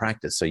need that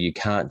practice. So you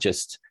can't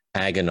just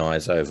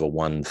agonize over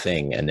one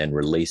thing and then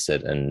release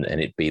it and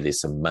it be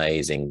this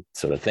amazing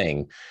sort of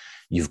thing.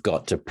 You've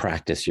got to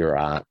practice your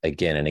art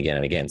again and again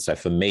and again. So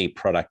for me,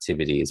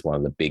 productivity is one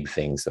of the big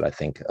things that I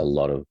think a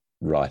lot of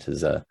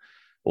writers are,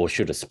 or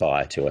should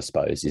aspire to, I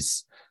suppose,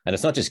 and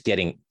it's not just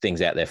getting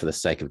things out there for the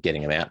sake of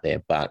getting them out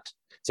there, but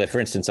so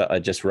for instance, I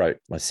just wrote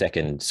my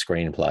second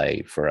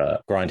screenplay for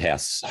a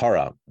grindhouse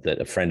horror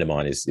that a friend of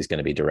mine is going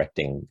to be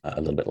directing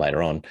a little bit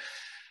later on.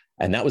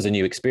 And that was a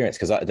new experience,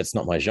 because that's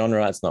not my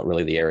genre. It's not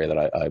really the area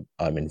that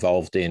I'm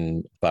involved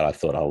in, but I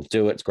thought I'll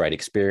do it. It's a great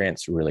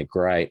experience, really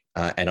great.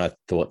 And I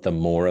thought the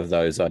more of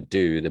those I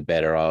do, the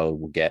better I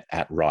will get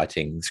at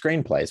writing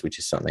screenplays, which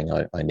is something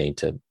I need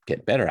to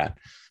get better at.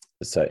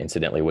 So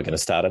incidentally, we're going to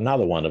start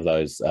another one of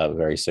those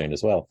very soon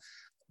as well.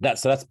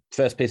 That's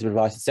first piece of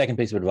advice. The second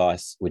piece of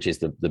advice, which is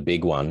the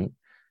big one,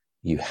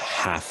 you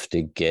have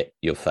to get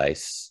your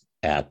face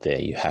out there.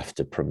 You have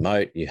to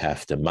promote, you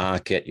have to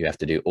market, you have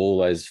to do all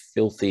those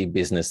filthy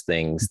business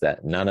things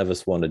that none of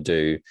us want to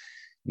do.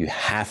 You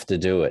have to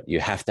do it. You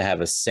have to have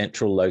a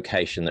central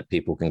location that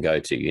people can go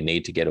to. You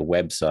need to get a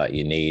website.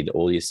 You need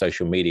all your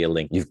social media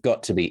links. You've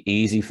got to be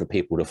easy for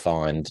people to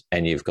find,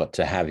 and you've got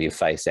to have your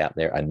face out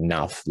there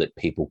enough that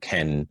people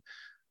can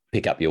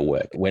pick up your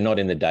work. We're not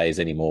in the days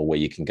anymore where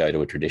you can go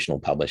to a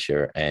traditional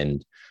publisher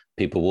and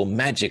people will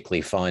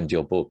magically find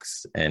your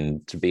books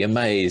and to be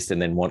amazed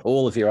and then want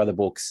all of your other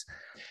books.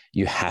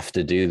 You have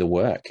to do the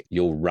work.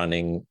 You're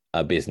running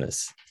a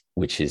business,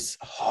 which is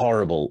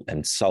horrible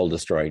and soul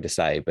destroying to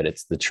say, but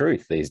it's the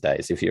truth these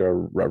days. If you're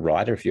a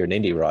writer, if you're an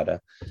indie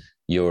writer,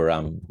 you're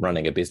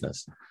running a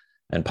business.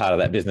 And part of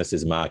that business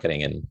is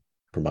marketing and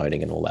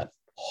promoting and all that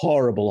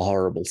horrible,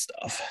 horrible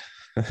stuff.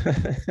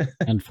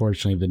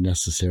 Unfortunately, the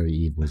necessary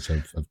evils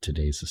of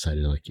today's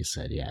society, like you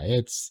said, yeah,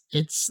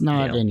 it's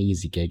not an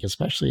easy gig,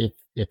 especially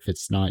if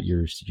it's not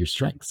your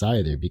strengths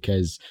either,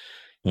 because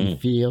you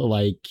feel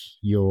like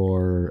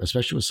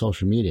especially with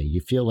social media,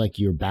 you feel like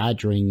you're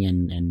badgering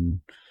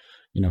and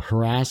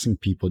harassing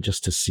people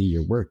just to see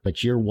your work,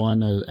 but you're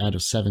one out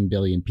of 7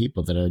 billion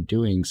people that are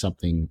doing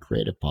something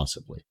creative,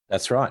 possibly.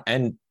 That's right.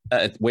 And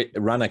we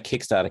run a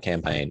Kickstarter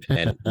campaign,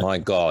 and my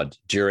God,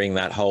 during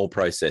that whole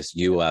process,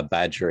 you are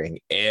badgering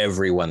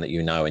everyone that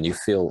you know, and you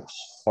feel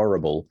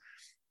horrible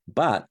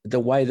But the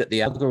way that the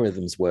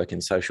algorithms work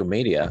in social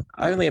media,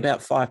 only about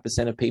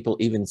 5% of people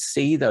even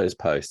see those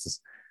posts.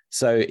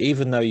 So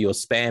even though you're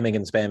spamming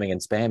and spamming and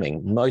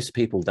spamming, most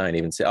people don't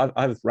even see.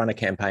 I've run a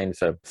campaign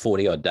for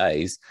 40 odd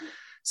days,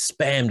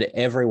 spammed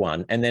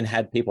everyone, and then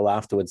had people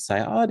afterwards say,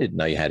 "Oh, I didn't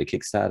know you had a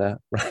Kickstarter."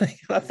 Right?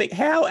 I think,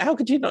 how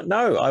could you not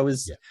know? I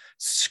was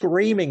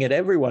screaming at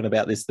everyone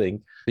about this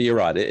thing. But you're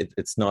right.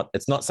 It's not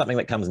something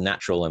that comes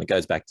natural, and it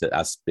goes back to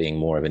us being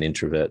more of an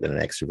introvert than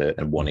an extrovert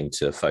and wanting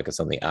to focus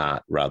on the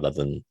art rather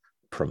than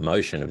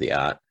promotion of the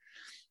art.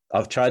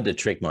 I've tried to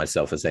trick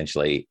myself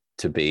essentially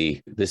to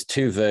be, there's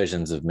two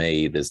versions of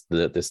me. There's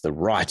the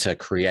writer,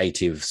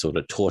 creative, sort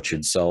of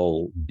tortured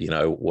soul,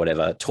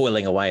 whatever,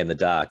 toiling away in the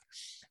dark.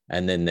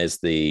 And then there's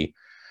the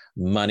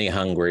money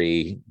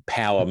hungry,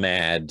 power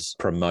mad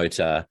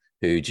promoter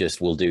who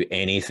just will do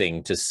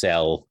anything to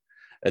sell.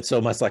 It's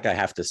almost like I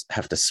have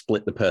to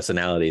split the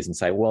personalities and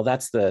say, well,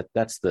 that's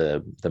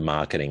the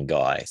marketing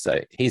guy. So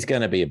he's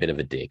going to be a bit of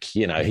a dick.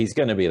 He's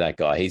going to be that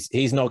guy.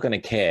 He's not going to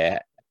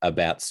care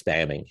about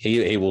spamming.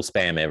 He will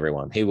spam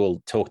everyone. He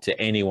will talk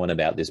to anyone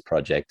about this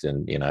project,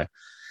 and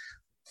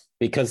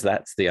because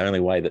that's the only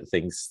way that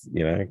things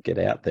get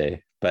out there.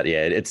 But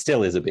yeah, it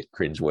still is a bit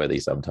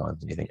cringeworthy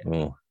sometimes. You think,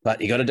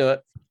 but you got to do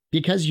it.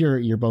 Because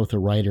you're both a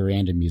writer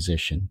and a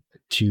musician,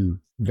 two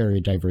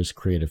very diverse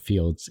creative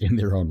fields in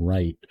their own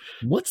right.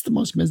 What's the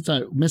most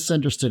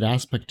misunderstood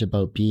aspect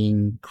about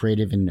being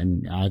creative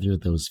in either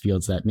of those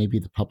fields that maybe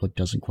the public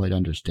doesn't quite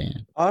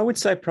understand? I would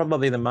say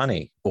probably the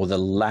money, or the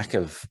lack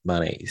of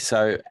money.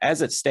 So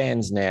as it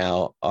stands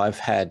now, I've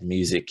had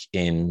music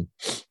in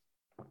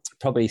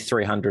probably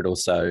 300 or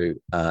so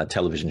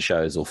television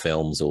shows or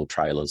films or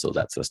trailers or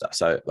that sort of stuff.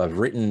 So I've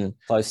written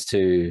close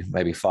to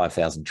maybe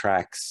 5,000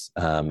 tracks.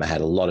 I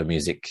had a lot of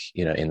music,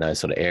 in those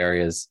sort of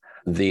areas.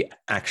 The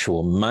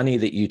actual money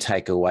that you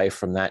take away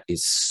from that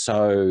is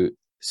so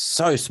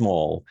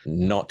small,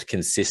 not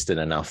consistent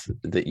enough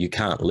that you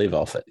can't live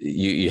off it.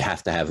 You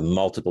have to have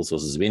multiple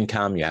sources of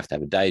income. You have to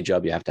have a day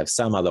job. You have to have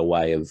some other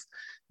way of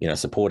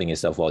supporting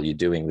yourself while you're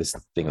doing this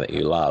thing that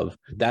you love.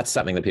 That's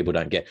something that people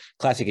don't get.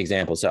 Classic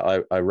example.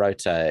 So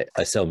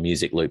I sell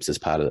music loops as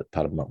part of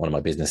one of my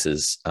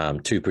businesses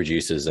to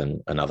producers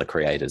and other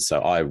creators. So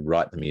I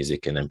write the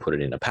music and then put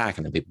it in a pack,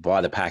 and then people buy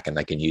the pack and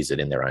they can use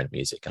it in their own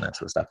music and that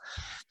sort of stuff.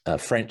 A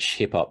French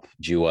hip hop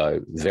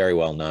duo, very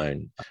well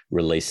known,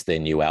 released their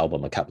new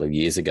album a couple of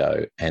years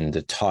ago, and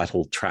the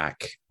title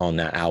track on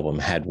that album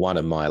had one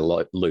of my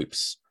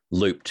loops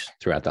looped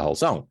throughout the whole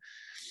song.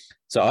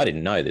 So I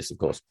didn't know this, of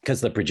course,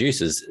 because the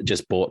producers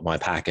just bought my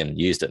pack and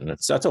used it. And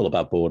so it's all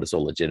above board. It's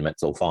all legitimate.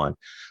 It's all fine.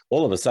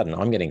 All of a sudden,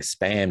 I'm getting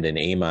spammed in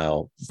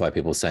email by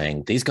people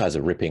saying, these guys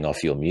are ripping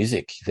off your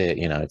music.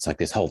 It's like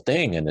this whole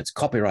thing, and it's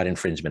copyright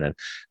infringement. And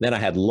then I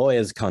had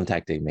lawyers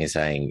contacting me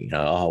saying,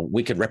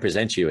 we could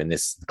represent you in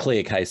this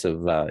clear case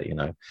of,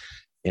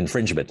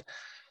 infringement.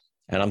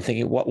 And I'm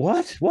thinking,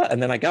 what?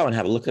 And then I go and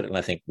have a look at it and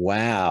I think,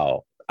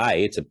 wow,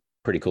 it's a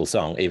pretty cool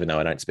song, even though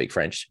I don't speak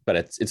French, but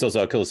it's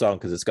also a cool song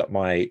because it's got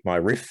my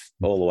riff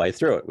all the way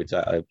through it, which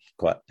I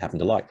quite happen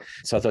to like.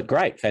 So I thought,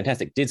 great,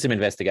 fantastic. Did some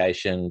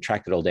investigation,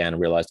 tracked it all down,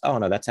 and realized, oh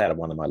no, that's out of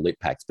one of my loop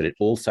packs, but it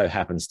also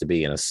happens to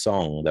be in a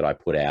song that I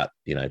put out,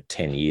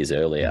 10 years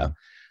earlier.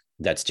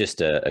 That's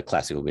just a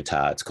classical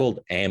guitar. It's called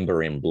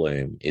Amber in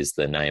Bloom is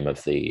the name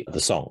of the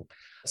song.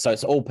 So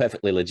it's all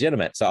perfectly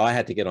legitimate. So I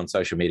had to get on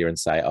social media and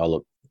say, oh,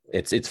 look,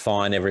 it's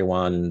fine,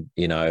 everyone,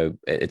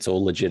 it's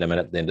all legitimate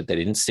at the end. They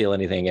didn't steal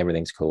anything.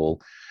 Everything's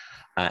cool.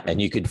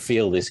 And you could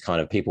feel this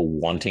kind of people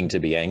wanting to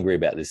be angry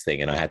about this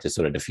thing. And I had to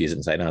sort of diffuse it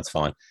and say, no, it's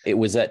fine. It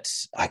was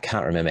I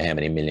can't remember how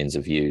many millions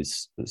of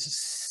views.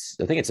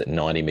 I think it's at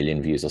 90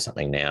 million views or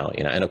something now,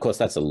 and of course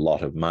that's a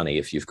lot of money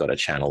if you've got a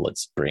channel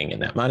that's bringing in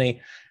that money,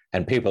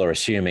 and people are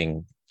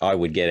assuming I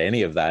would get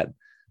any of that.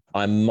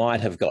 I might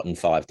have gotten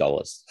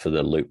 $5 for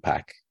the loop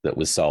pack that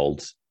was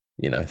sold,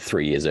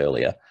 3 years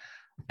earlier.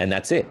 And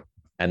that's it.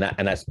 And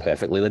that's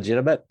perfectly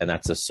legitimate. And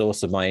that's a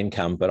source of my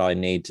income. But I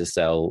need to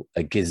sell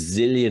a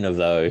gazillion of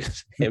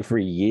those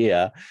every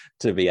year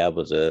to be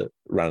able to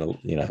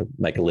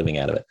make a living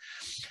out of it.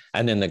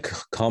 And then the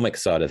comic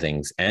side of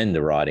things and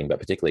the writing, but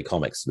particularly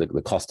comics,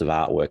 the cost of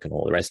artwork and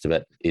all the rest of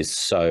it is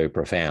so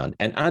profound,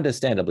 and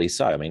understandably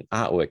so. I mean,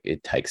 artwork,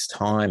 it takes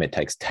time, it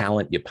takes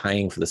talent. You're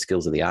paying for the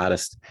skills of the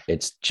artist.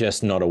 It's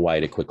just not a way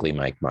to quickly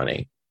make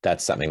money.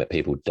 That's something that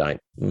people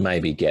don't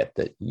maybe get,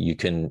 that you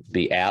can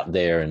be out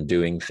there and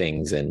doing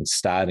things and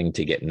starting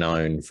to get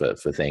known for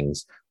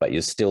things, but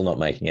you're still not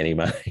making any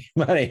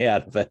money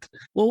out of it.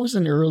 What was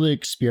an early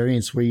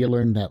experience where you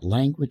learned that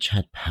language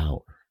had power?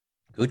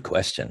 Good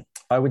question.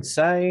 I would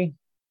say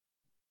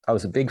I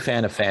was a big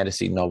fan of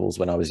fantasy novels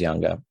when I was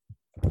younger,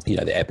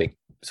 the epic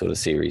sort of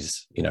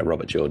series,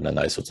 Robert Jordan and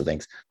those sorts of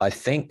things. I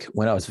think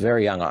when I was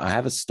very young, I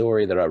have a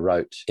story that I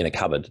wrote in a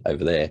cupboard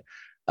over there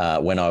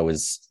when I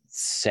was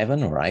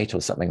 7 or 8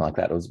 or something like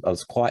that. I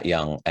was quite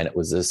young, and it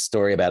was a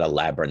story about a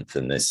labyrinth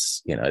and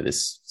this,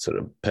 this sort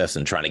of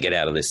person trying to get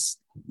out of this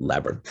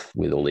labyrinth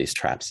with all these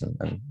traps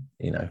and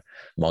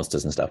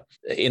monsters and stuff.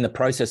 In the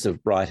process of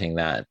writing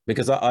that,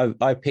 because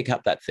I pick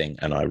up that thing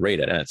and I read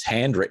it, and it's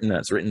handwritten and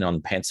it's written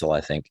on pencil,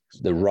 I think.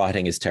 The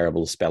writing is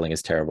terrible, spelling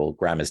is terrible,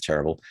 grammar is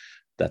terrible.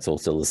 That's all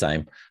still the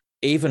same.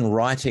 Even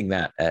writing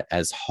that,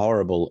 as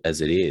horrible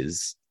as it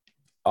is,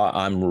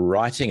 I'm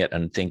writing it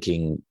and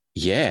thinking,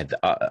 yeah,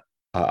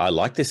 I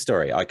like this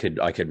story. I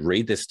could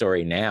read this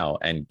story now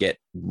and get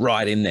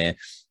right in there.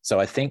 So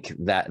I think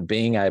that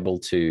being able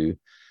to,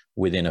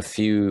 within a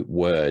few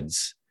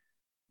words,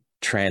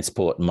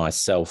 transport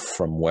myself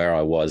from where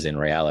I was in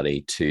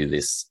reality to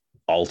this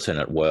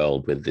alternate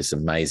world with this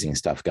amazing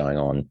stuff going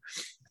on,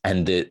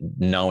 and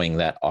knowing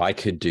that I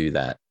could do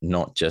that,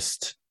 not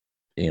just,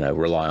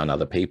 rely on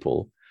other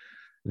people,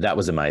 that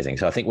was amazing.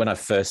 So I think when I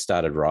first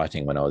started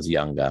writing when I was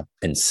younger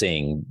and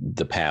seeing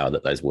the power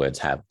that those words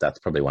have, that's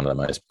probably one of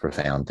the most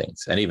profound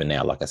things. And even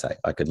now, like I say,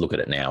 I could look at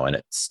it now and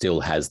it still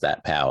has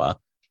that power,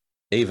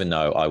 even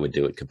though I would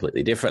do it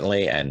completely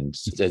differently. And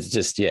it's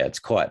just, it's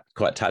quite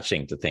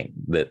touching to think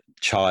that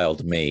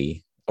child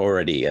me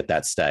already at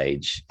that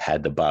stage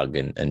had the bug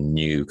and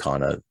knew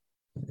kind of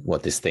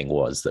what this thing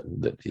was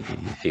that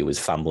he was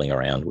fumbling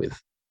around with.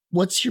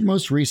 What's your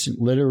most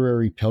recent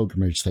literary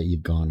pilgrimage that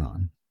you've gone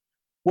on?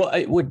 Well,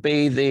 it would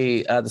be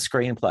the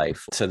screenplay.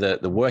 So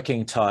the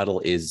working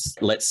title is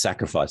Let's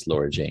Sacrifice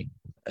Laura Jean,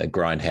 a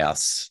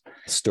grindhouse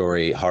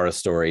story, horror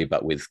story,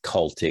 but with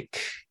cultic,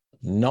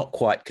 not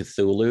quite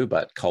Cthulhu,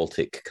 but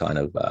cultic kind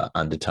of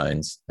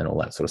undertones and all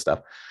that sort of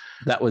stuff.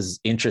 That was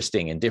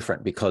interesting and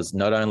different because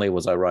not only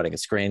was I writing a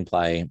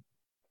screenplay,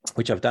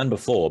 which I've done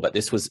before, but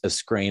this was a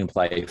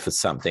screenplay for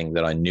something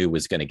that I knew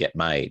was going to get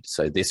made.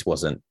 So this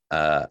wasn't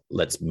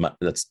let's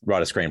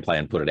write a screenplay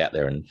and put it out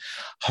there and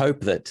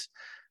hope that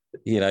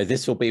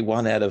this will be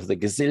one out of the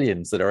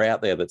gazillions that are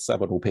out there that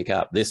someone will pick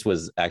up. This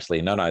was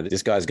actually, no,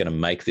 this guy's going to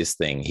make this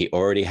thing. He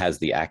already has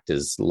the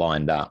actors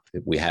lined up.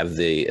 We have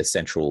the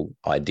essential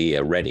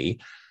idea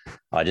ready.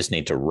 I just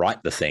need to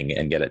write the thing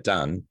and get it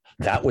done.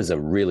 That was a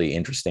really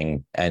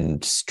interesting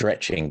and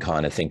stretching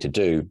kind of thing to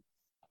do.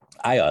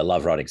 I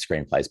love writing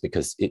screenplays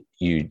because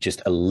you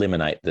just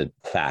eliminate the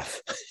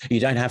faff. You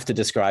don't have to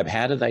describe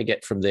how do they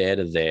get from there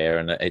to there,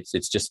 and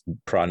it's just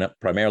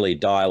primarily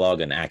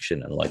dialogue and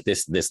action and like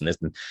this and this.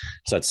 And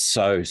so it's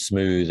so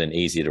smooth and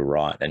easy to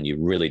write, and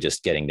you're really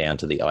just getting down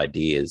to the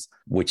ideas,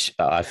 which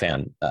I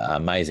found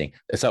amazing.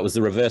 So it was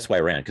the reverse way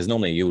around, because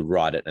normally you would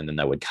write it and then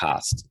they would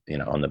cast,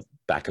 on the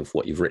back of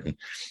what you've written.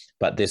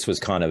 But this was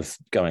kind of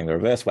going the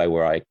reverse way,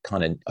 where I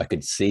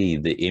could see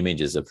the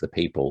images of the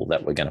people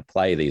that were going to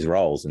play these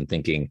roles and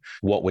thinking,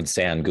 what would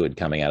sound good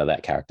coming out of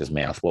that character's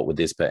mouth? What would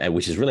this be?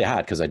 Which is really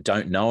hard because I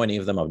don't know any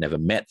of them. I've never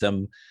met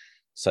them.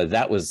 So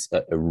that was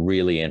a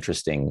really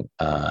interesting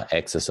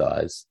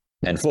exercise.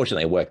 And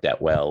fortunately, it worked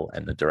out well,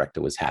 and the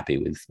director was happy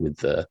with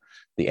the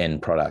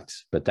end product.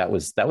 But that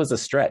was a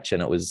stretch,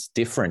 and it was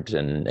different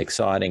and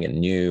exciting and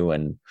new,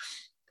 and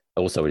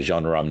also a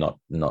genre I'm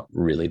not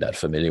really that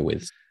familiar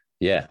with.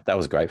 Yeah, that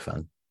was great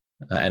fun.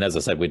 And as I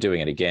said, we're doing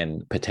it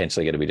again,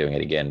 potentially going to be doing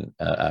it again,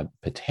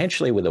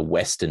 potentially with a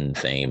Western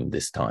theme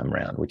this time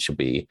around, which will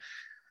be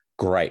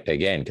great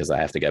again, because I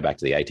have to go back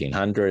to the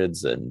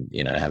 1800s and,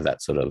 have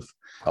that sort of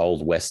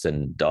old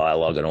Western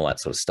dialogue and all that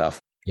sort of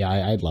stuff. Yeah,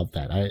 I love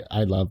that.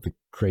 I love the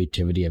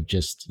creativity of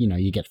just,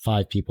 you get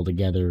 5 people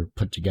together,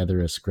 put together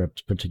a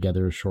script, put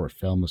together a short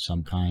film of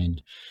some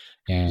kind,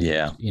 and,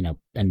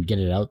 and get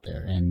it out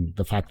there. And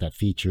the fact that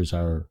features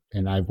are,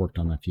 and I've worked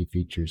on a few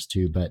features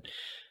too, but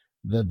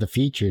the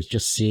features,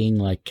 just seeing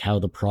like how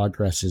the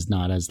progress is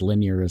not as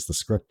linear as the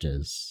script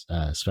is,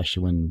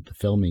 especially when the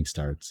filming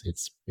starts,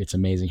 it's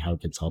amazing how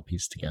it gets all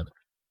pieced together.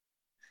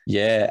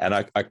 Yeah, and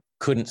I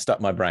couldn't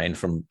stop my brain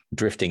from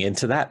drifting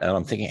into that, and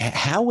I'm thinking,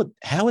 how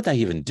would they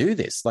even do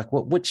this? Like,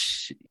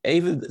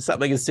 even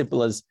something as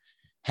simple as,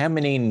 how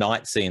many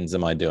night scenes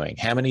am I doing?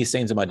 How many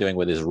scenes am I doing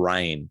where there's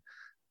rain?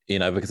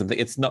 Because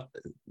it's not,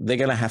 they're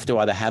going to have to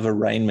either have a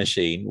rain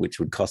machine, which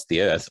would cost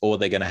the earth, or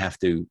they're going to have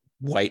to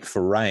wait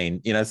for rain.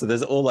 So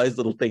there's all those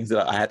little things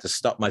that I had to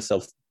stop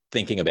myself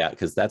thinking about,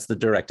 because that's the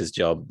director's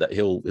job, that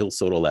he'll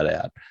sort all that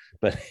out.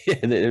 But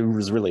it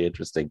was really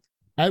interesting.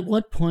 At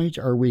what point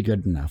are we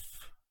good enough?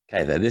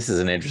 Okay, this is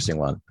an interesting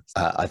one.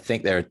 I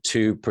think there are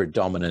 2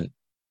 predominant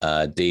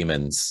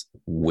demons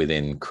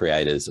within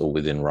creators or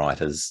within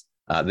writers.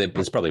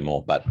 There's probably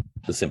more, but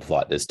to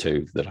simplify it, there's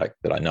 2 that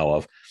I know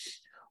of.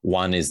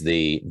 One is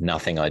the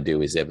nothing I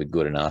do is ever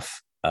good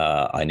enough.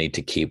 I need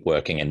to keep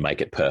working and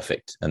make it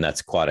perfect. And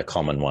that's quite a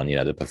common one,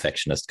 the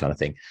perfectionist kind of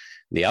thing.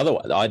 The other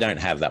one, I don't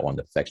have that one,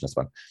 the perfectionist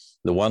one.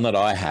 The one that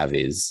I have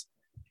is,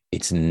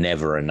 it's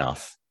never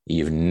enough.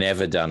 You've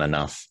never done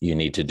enough. You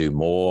need to do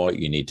more.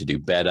 You need to do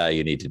better.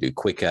 You need to do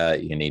quicker.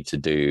 You need to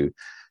do,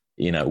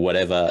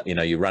 whatever.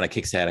 You run a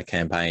Kickstarter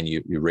campaign,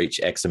 you reach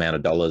X amount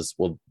of dollars.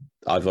 Well,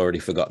 I've already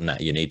forgotten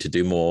that. You need to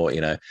do more,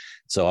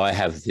 So I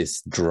have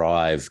this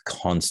drive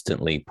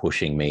constantly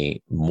pushing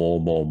me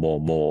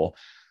more.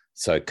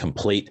 So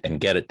complete and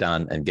get it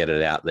done and get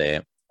it out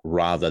there,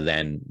 rather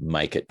than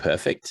make it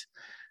perfect.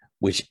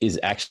 which is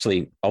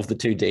actually, of the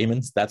two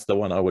demons, that's the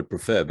one I would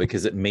prefer,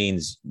 because it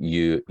means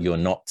you're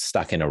not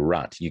stuck in a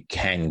rut. You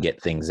can get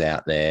things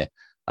out there,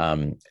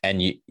 and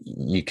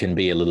you can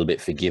be a little bit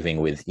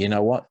forgiving with, you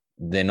know what,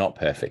 they're not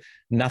perfect.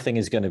 Nothing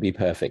is going to be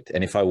perfect.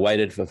 And if I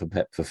waited for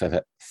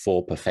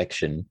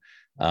perfection,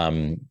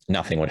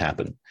 nothing would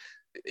happen.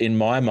 In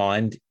my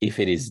mind, if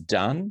it is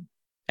done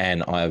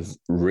and I've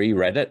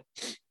reread it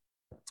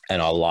and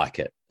I like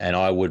it, and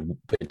I would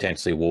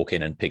potentially walk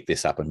in and pick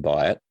this up and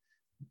buy it,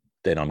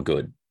 then I'm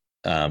good.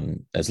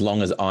 As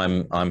long as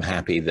I'm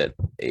happy that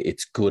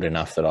it's good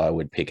enough that I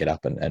would pick it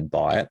up and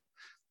buy it,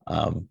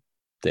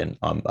 then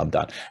I'm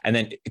done. And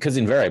then, because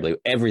invariably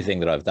everything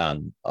that I've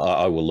done,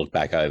 I will look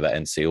back over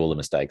and see all the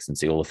mistakes and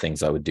see all the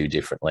things I would do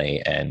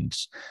differently. And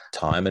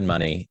time and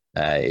money,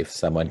 if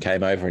someone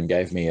came over and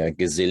gave me a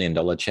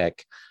gazillion-dollar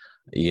check,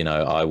 you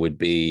know, I would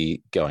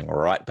be going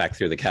right back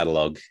through the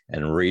catalog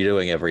and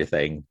redoing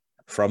everything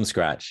from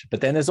scratch. But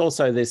then there's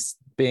also this,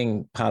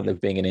 being part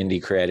of being an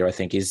indie creator, I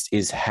think,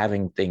 is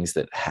having things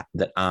that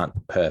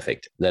aren't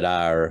perfect, that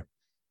are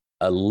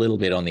a little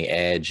bit on the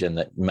edge, and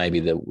that maybe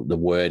the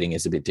wording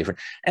is a bit different.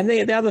 And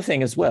the other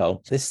thing as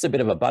well, this is a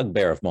bit of a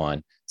bugbear of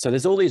mine. So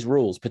there's all these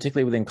rules,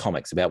 particularly within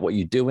comics, about what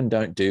you do and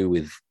don't do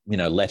with, you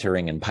know,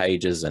 lettering and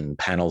pages and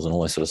panels and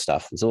all this sort of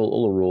stuff. There's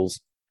all the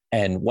rules.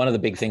 And one of the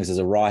big things as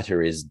a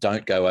writer is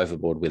don't go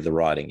overboard with the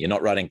writing. You're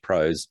not writing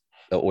prose,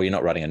 or you're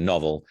not writing a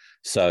novel.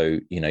 So,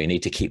 you know, you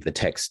need to keep the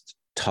text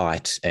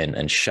tight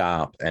and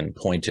sharp and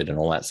pointed and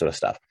all that sort of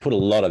stuff. Put a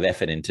lot of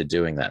effort into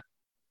doing that.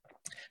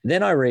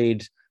 Then I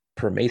read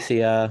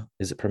Promethea.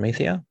 Is it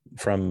Promethea?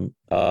 From,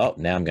 now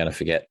I'm going to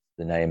forget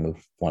the name of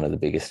one of the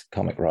biggest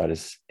comic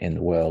writers in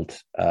the world.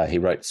 He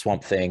wrote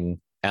Swamp Thing,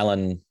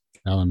 Alan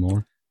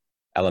Moore,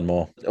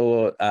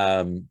 or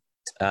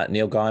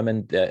Neil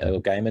Gaiman,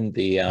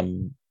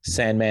 the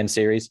Sandman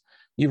series.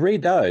 You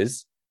read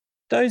those,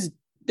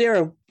 there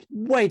are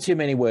way too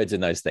many words in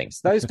those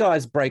things. Those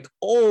guys break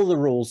all the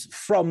rules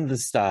from the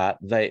start.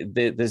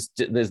 There's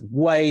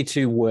way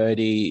too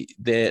wordy.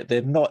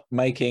 They're not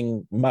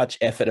making much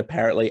effort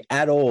apparently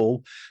at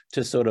all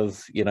to sort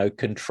of, you know,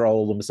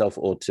 control themselves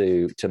or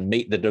to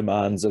meet the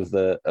demands of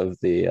the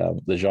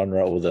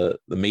genre or the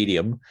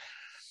medium.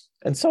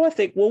 And so I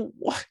think, well,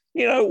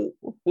 you know,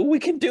 we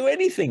can do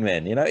anything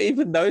then. You know,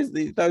 even those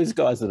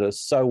guys that are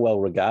so well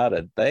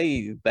regarded,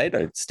 they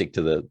don't stick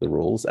to the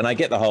rules. And I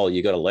get the whole,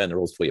 you got to learn the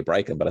rules before you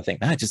break them. But I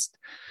think, no, just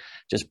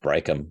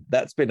break them.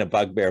 That's been a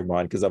bugbear of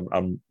mine, because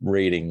I'm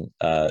reading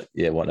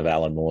one of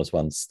Alan Moore's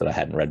ones that I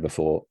hadn't read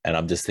before, and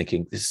I'm just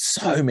thinking, there's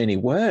so many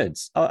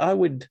words. I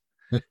would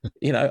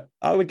you know,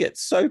 I would get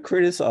so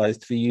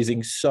criticized for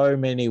using so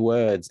many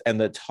words, and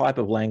the type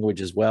of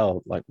language as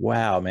well. Like,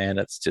 wow, man,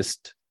 it's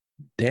just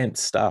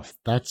dense stuff.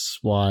 That's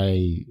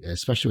why,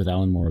 especially with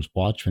Alan Moore's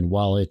Watchmen,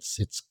 while it's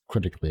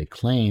critically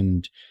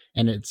acclaimed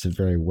and it's a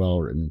very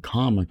well written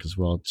comic as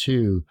well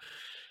too,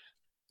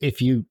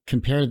 if you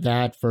compare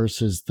that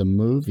versus the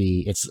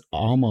movie, it's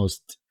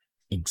almost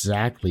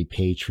exactly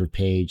page for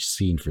page,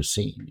 scene for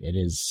scene. It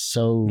is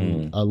so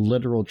a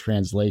literal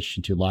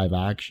translation to live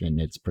action.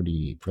 It's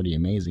pretty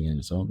amazing in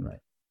its own right.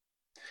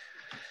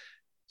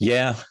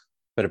 Yeah,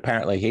 but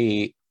apparently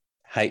he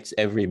hates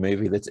every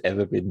movie that's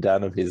ever been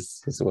done of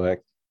his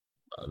work,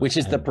 which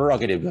is the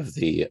prerogative of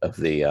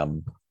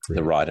the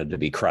writer, to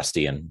be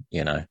crusty and,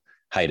 you know,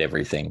 hate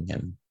everything,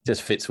 and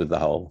just fits with the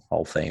whole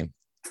theme.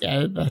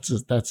 Yeah, that's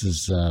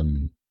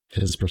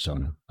his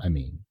persona. I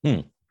mean,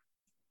 yeah,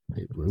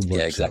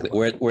 exactly.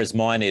 Whereas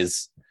mine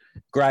is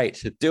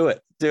great. Do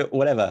it,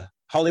 whatever.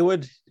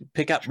 Hollywood,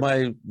 pick up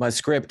my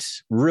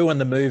script, ruin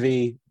the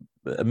movie,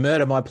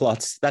 murder my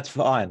plots. That's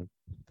fine.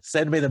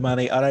 Send me the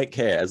money. I don't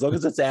care. As long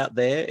as it's out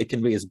there, it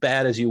can be as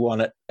bad as you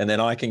want it. And then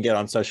I can get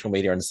on social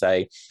media and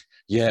say,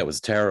 yeah, it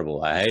was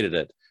terrible. I hated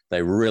it.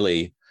 They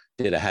really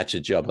did a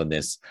hatchet job on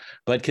this.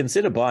 But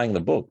consider buying the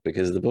book,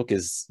 because the book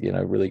is, you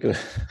know, really good.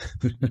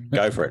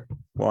 Go for it.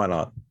 Why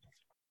not?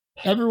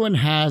 Everyone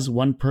has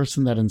one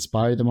person that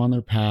inspired them on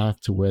their path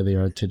to where they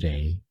are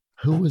today.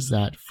 Who was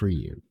that for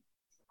you?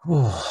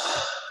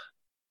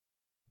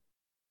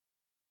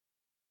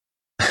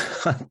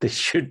 This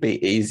should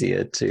be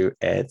easier to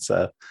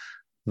answer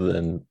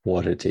than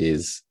what it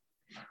is.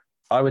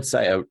 I would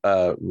say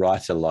a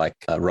writer like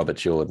Robert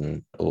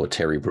Jordan or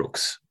Terry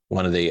Brooks,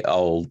 one of the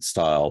old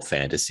style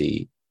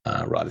fantasy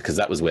writers, because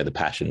that was where the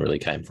passion really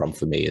came from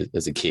for me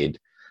as a kid.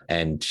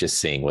 And just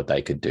seeing what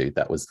they could do,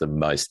 that was the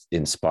most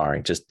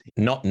inspiring. Just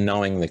not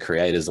knowing the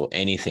creators or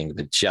anything,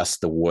 but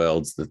just the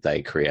worlds that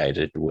they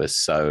created were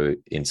so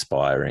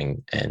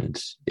inspiring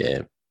and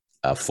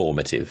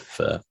formative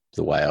for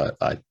the way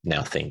I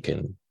now think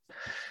and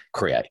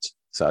create.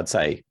 So I'd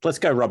say, let's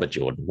go Robert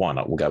Jordan. Why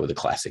not? We'll go with a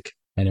classic.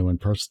 Anyone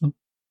personal?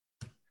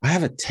 I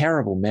have a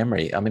terrible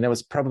memory. I mean, there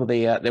was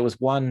probably there was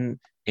one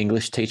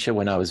English teacher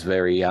when I was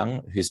very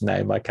young, whose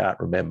name I can't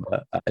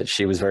remember.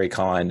 She was very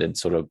kind and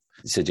sort of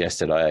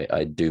suggested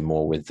I do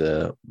more with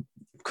the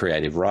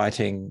creative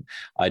writing.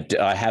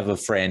 I have a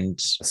friend,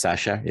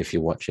 Sasha, if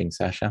you're watching,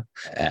 Sasha,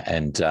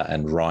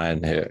 and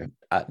Ryan, her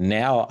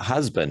now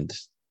husband,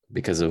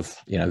 because of,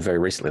 very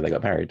recently they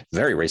got married.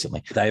 Very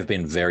recently. They've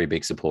been very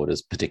big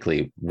supporters,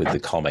 particularly with the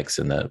comics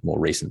and the more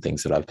recent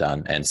things that I've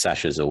done. And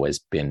Sasha's always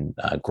been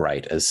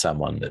great as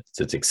someone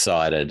that's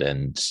excited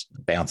and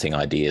bouncing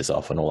ideas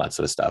off and all that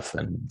sort of stuff.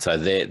 And so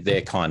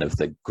they're kind of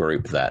the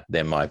group that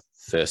they're my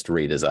first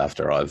readers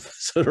after I've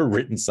sort of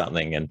written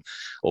something, and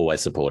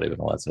always supportive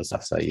and all that sort of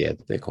stuff. So yeah,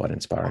 they're quite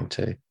inspiring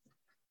too.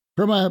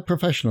 From a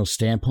professional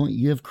standpoint,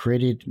 you have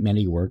created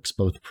many works,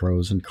 both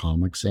prose and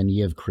comics, and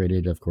you have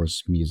created, of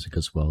course, music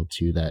as well,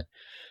 too, that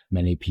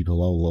many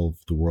people all over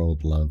the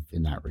world love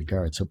in that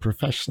regard. So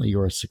professionally,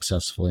 you're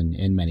successful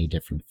in many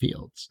different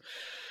fields.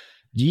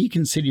 Do you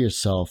consider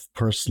yourself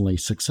personally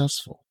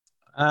successful?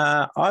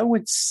 I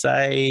would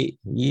say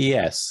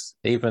yes,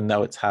 even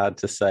though it's hard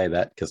to say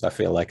that because I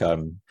feel like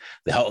I'm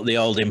the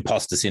old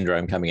imposter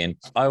syndrome coming in.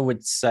 I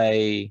would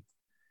say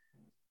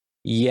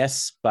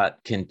yes, but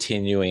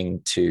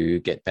continuing to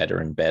get better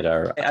and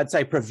better. I'd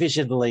say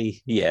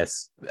provisionally,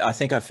 yes. I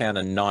think I found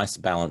a nice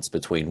balance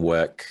between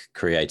work,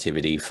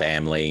 creativity,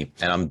 family,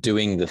 and I'm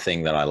doing the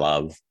thing that I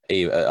love.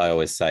 I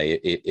always say,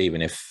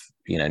 even if,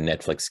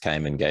 Netflix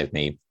came and gave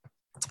me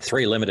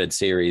 3 limited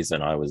series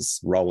and I was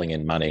rolling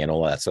in money and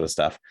all that sort of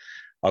stuff,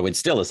 I would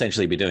still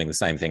essentially be doing the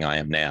same thing I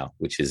am now,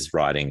 which is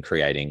writing,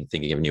 creating,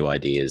 thinking of new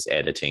ideas,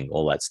 editing,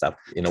 all that stuff.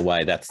 In a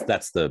way, that's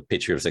the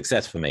picture of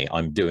success for me.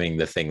 I'm doing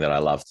the thing that I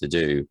love to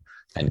do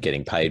and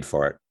getting paid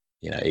for it,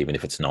 even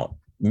if it's not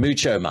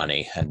mucho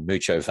money and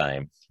mucho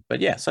fame. But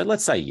yeah, so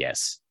let's say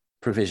yes,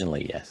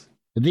 provisionally yes.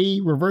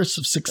 The reverse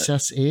of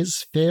success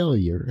is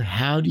failure.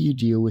 How do you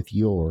deal with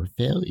your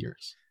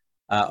failures?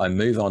 I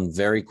move on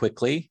very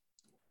quickly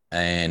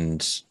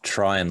and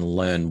try and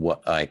learn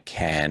what I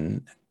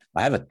can.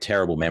 I have a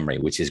terrible memory,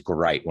 which is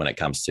great when it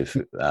comes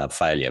to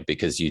failure,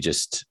 because you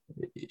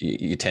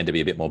tend to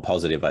be a bit more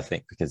positive, I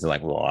think, because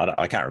like, well,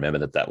 I can't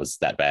remember that was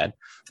that bad.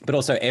 But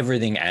also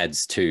everything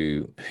adds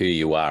to who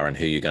you are and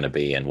who you're going to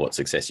be and what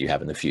success you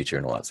have in the future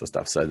and all that sort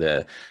of stuff.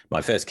 So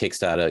my first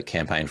Kickstarter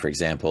campaign, for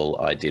example,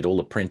 I did all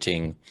the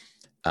printing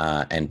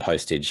and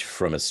postage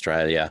from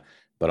Australia,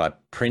 but I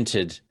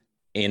printed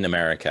in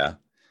America,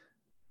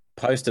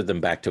 posted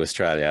them back to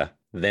Australia,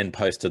 then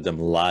posted them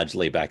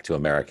largely back to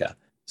America.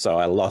 So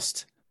I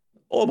lost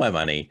all my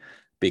money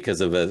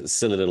because of a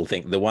silly little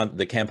thing.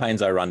 The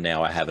campaigns I run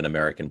now, I have an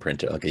American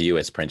printer, like a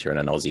US printer and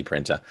an Aussie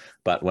printer.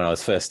 But when I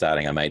was first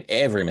starting, I made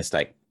every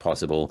mistake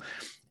possible.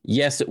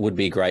 Yes, it would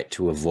be great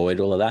to avoid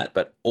all of that,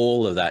 but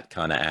all of that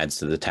kind of adds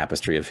to the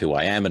tapestry of who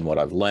I am and what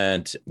I've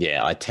learned.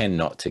 Yeah, I tend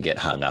not to get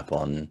hung up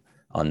on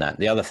that.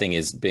 The other thing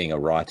is being a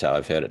writer.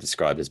 I've heard it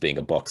described as being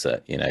a boxer.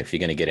 If you're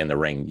going to get in the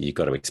ring, you've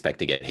got to expect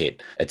to get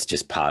hit. It's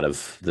just part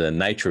of the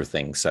nature of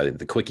things. So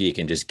the quicker you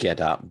can just get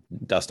up,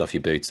 dust off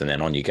your boots, and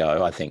then on you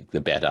go, I think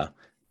the better.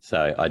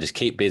 So I just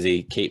keep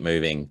busy, keep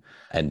moving,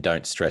 and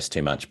don't stress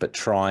too much, but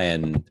try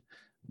and,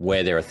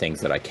 where there are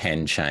things that I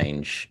can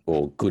change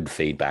or good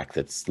feedback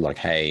that's like,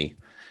 hey,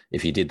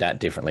 if you did that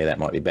differently, that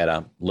might be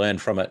better. Learn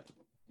from it,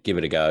 give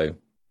it a go.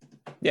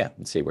 Yeah,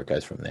 and see where it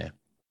goes from there.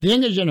 The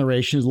younger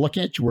generation is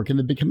looking at your work and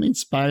they become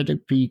inspired to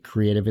be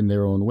creative in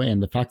their own way.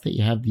 And the fact that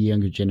you have the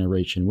younger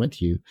generation with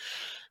you,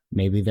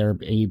 maybe they're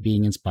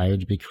being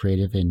inspired to be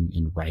creative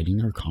in writing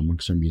or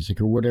comics or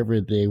music or whatever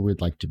they would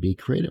like to be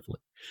creatively.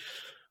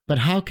 But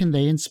how can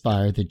they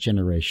inspire the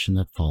generation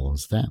that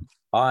follows them?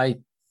 I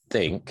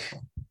think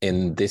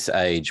in this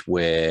age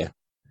where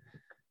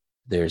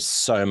there's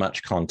so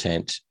much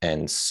content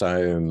and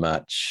so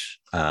much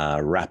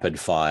rapid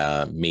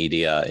fire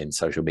media in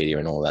social media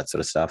and all that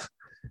sort of stuff,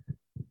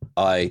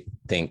 I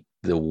think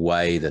the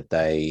way that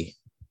they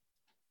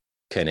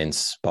can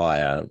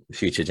inspire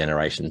future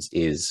generations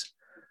is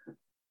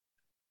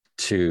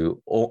to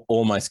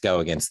almost go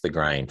against the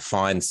grain,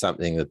 find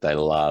something that they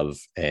love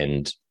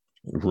and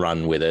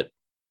run with it,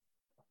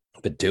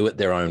 but do it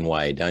their own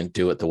way. Don't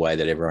do it the way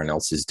that everyone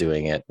else is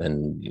doing it.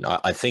 And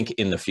I think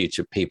in the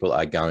future, people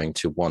are going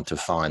to want to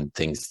find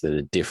things that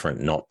are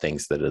different, not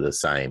things that are the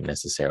same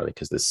necessarily,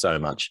 because there's so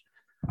much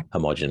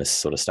homogenous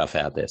sort of stuff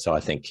out there. So I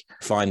think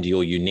find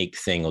your unique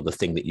thing or the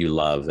thing that you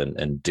love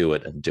and do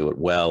it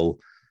well,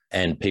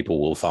 and people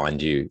will find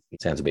you.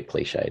 It sounds a bit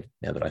cliched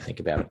now that I think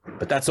about it,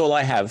 but that's all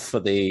I have for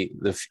the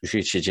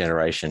future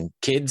generation.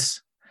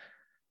 Kids,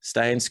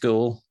 stay in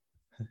school,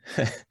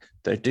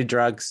 don't do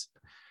drugs,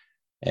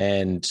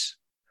 and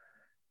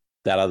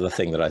that other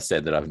thing that I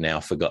said that I've now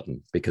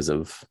forgotten because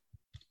of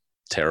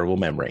terrible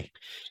memory.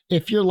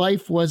 If your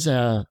life was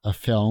a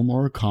film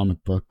or a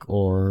comic book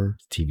or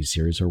TV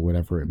series or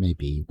whatever it may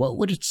be, what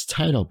would its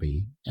title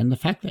be? And the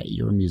fact that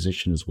you're a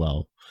musician as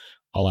well,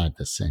 I'll add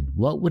this in.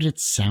 What would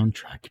its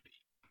soundtrack be?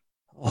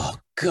 Oh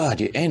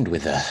God, you end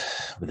with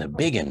a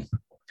big one.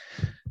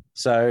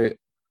 So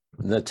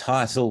the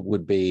title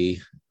would be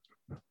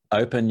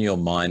Open Your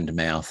Mind,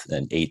 Mouth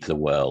and Eat the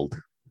World,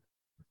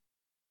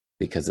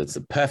 because it's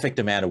the perfect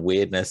amount of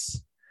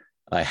weirdness.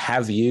 I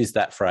have used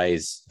that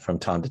phrase from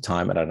time to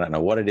time, and I don't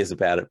know what it is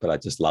about it, but I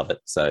just love it.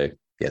 So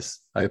yes,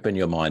 open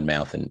your mind,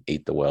 mouth, and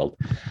eat the world.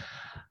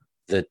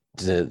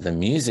 The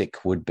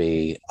music would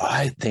be,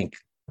 I think,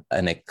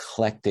 an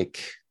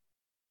eclectic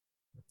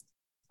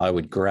I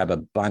would grab a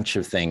bunch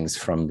of things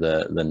from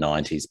the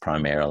 90s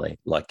primarily,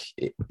 like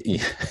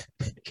your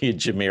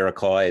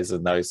Jamiroquais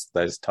and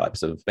those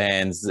types of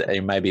bands,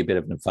 maybe a bit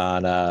of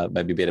Nirvana,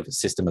 maybe a bit of a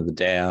System of a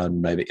Down.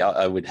 Maybe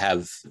I would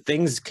have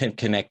things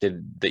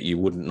connected that you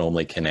wouldn't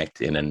normally connect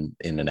in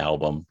an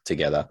album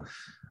together.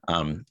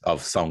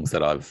 Of songs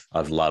that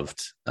I've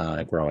loved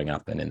growing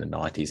up and in the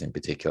 90s in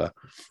particular.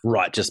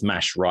 Right, just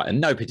mash right in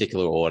no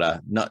particular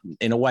order, not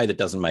in a way that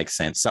doesn't make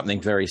sense.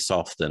 Something very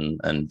soft and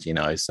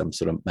some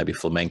sort of maybe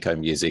flamenco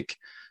music,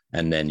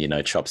 and then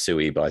Chop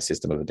Suey by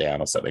System of a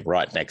Down or something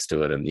right next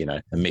to it, and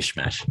a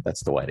mishmash.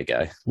 That's the way to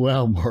go.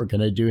 Well,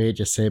 Morgan, I do hate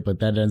to say it, but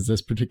that ends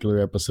this particular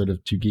episode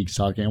of Two Geeks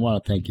Talking. I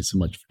want to thank you so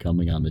much for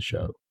coming on the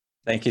show.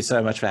 Thank you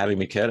so much for having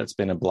me, Kurt. It's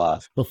been a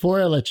blast. Before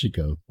I let you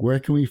go,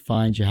 where can we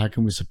find you? How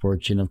can we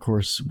support you? And of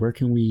course, where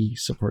can we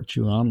support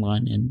you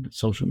online and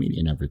social media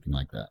and everything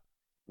like that?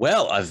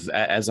 Well,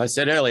 as I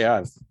said earlier,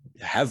 I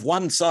have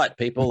one site,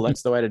 people.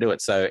 That's the way to do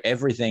it. So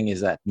everything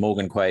is at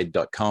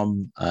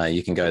morganquaid.com.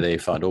 You can go there,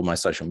 find all my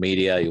social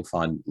media. You'll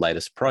find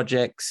latest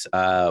projects.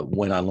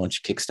 When I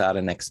launch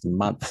Kickstarter next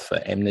month for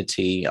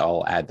Enmity,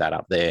 I'll add that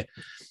up there.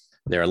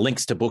 There are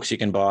links to books you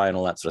can buy and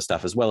all that sort of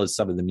stuff, as well as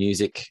some of the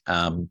music.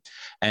 And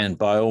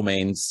by all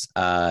means,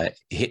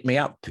 hit me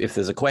up if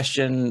there's a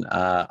question.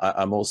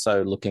 I'm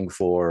also looking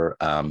for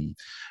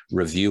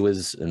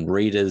reviewers and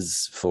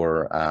readers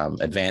for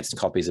advanced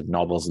copies of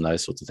novels and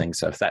those sorts of things.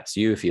 So if that's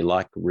you, if you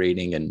like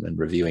reading and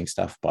reviewing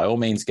stuff, by all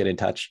means, get in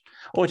touch,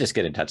 or just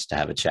get in touch to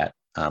have a chat.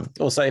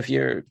 Also, if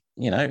you're,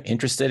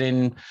 interested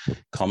in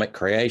comic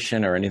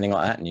creation or anything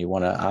like that, and you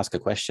want to ask a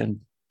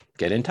question,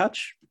 get in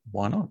touch.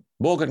 Why not?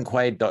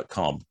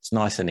 MorganQuaid.com. It's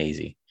nice and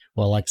easy.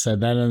 Well, like I said,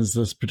 that ends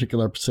this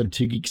particular episode of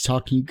Two Geeks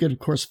Talking. You could, of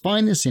course,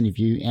 find this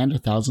interview and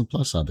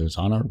 1,000+ others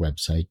on our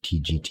website,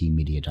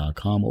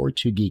 tgtmedia.com or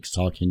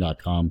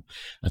twogeekstalking.com.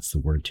 That's the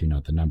word two,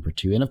 not the number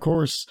two. And, of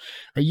course,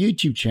 our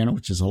YouTube channel,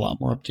 which is a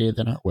lot more updated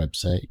than our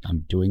website.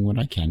 I'm doing what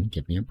I can.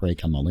 Give me a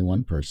break. I'm only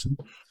one person.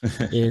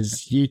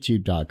 is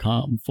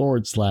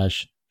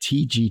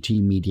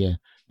youtube.com/TGTmedia.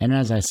 And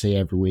as I say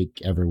every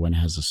week, everyone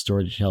has a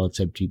story to tell. It's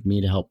up to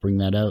me to help bring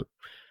that out.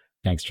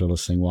 Thanks for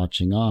listening,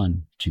 watching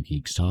on Two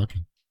Geeks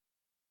Talking.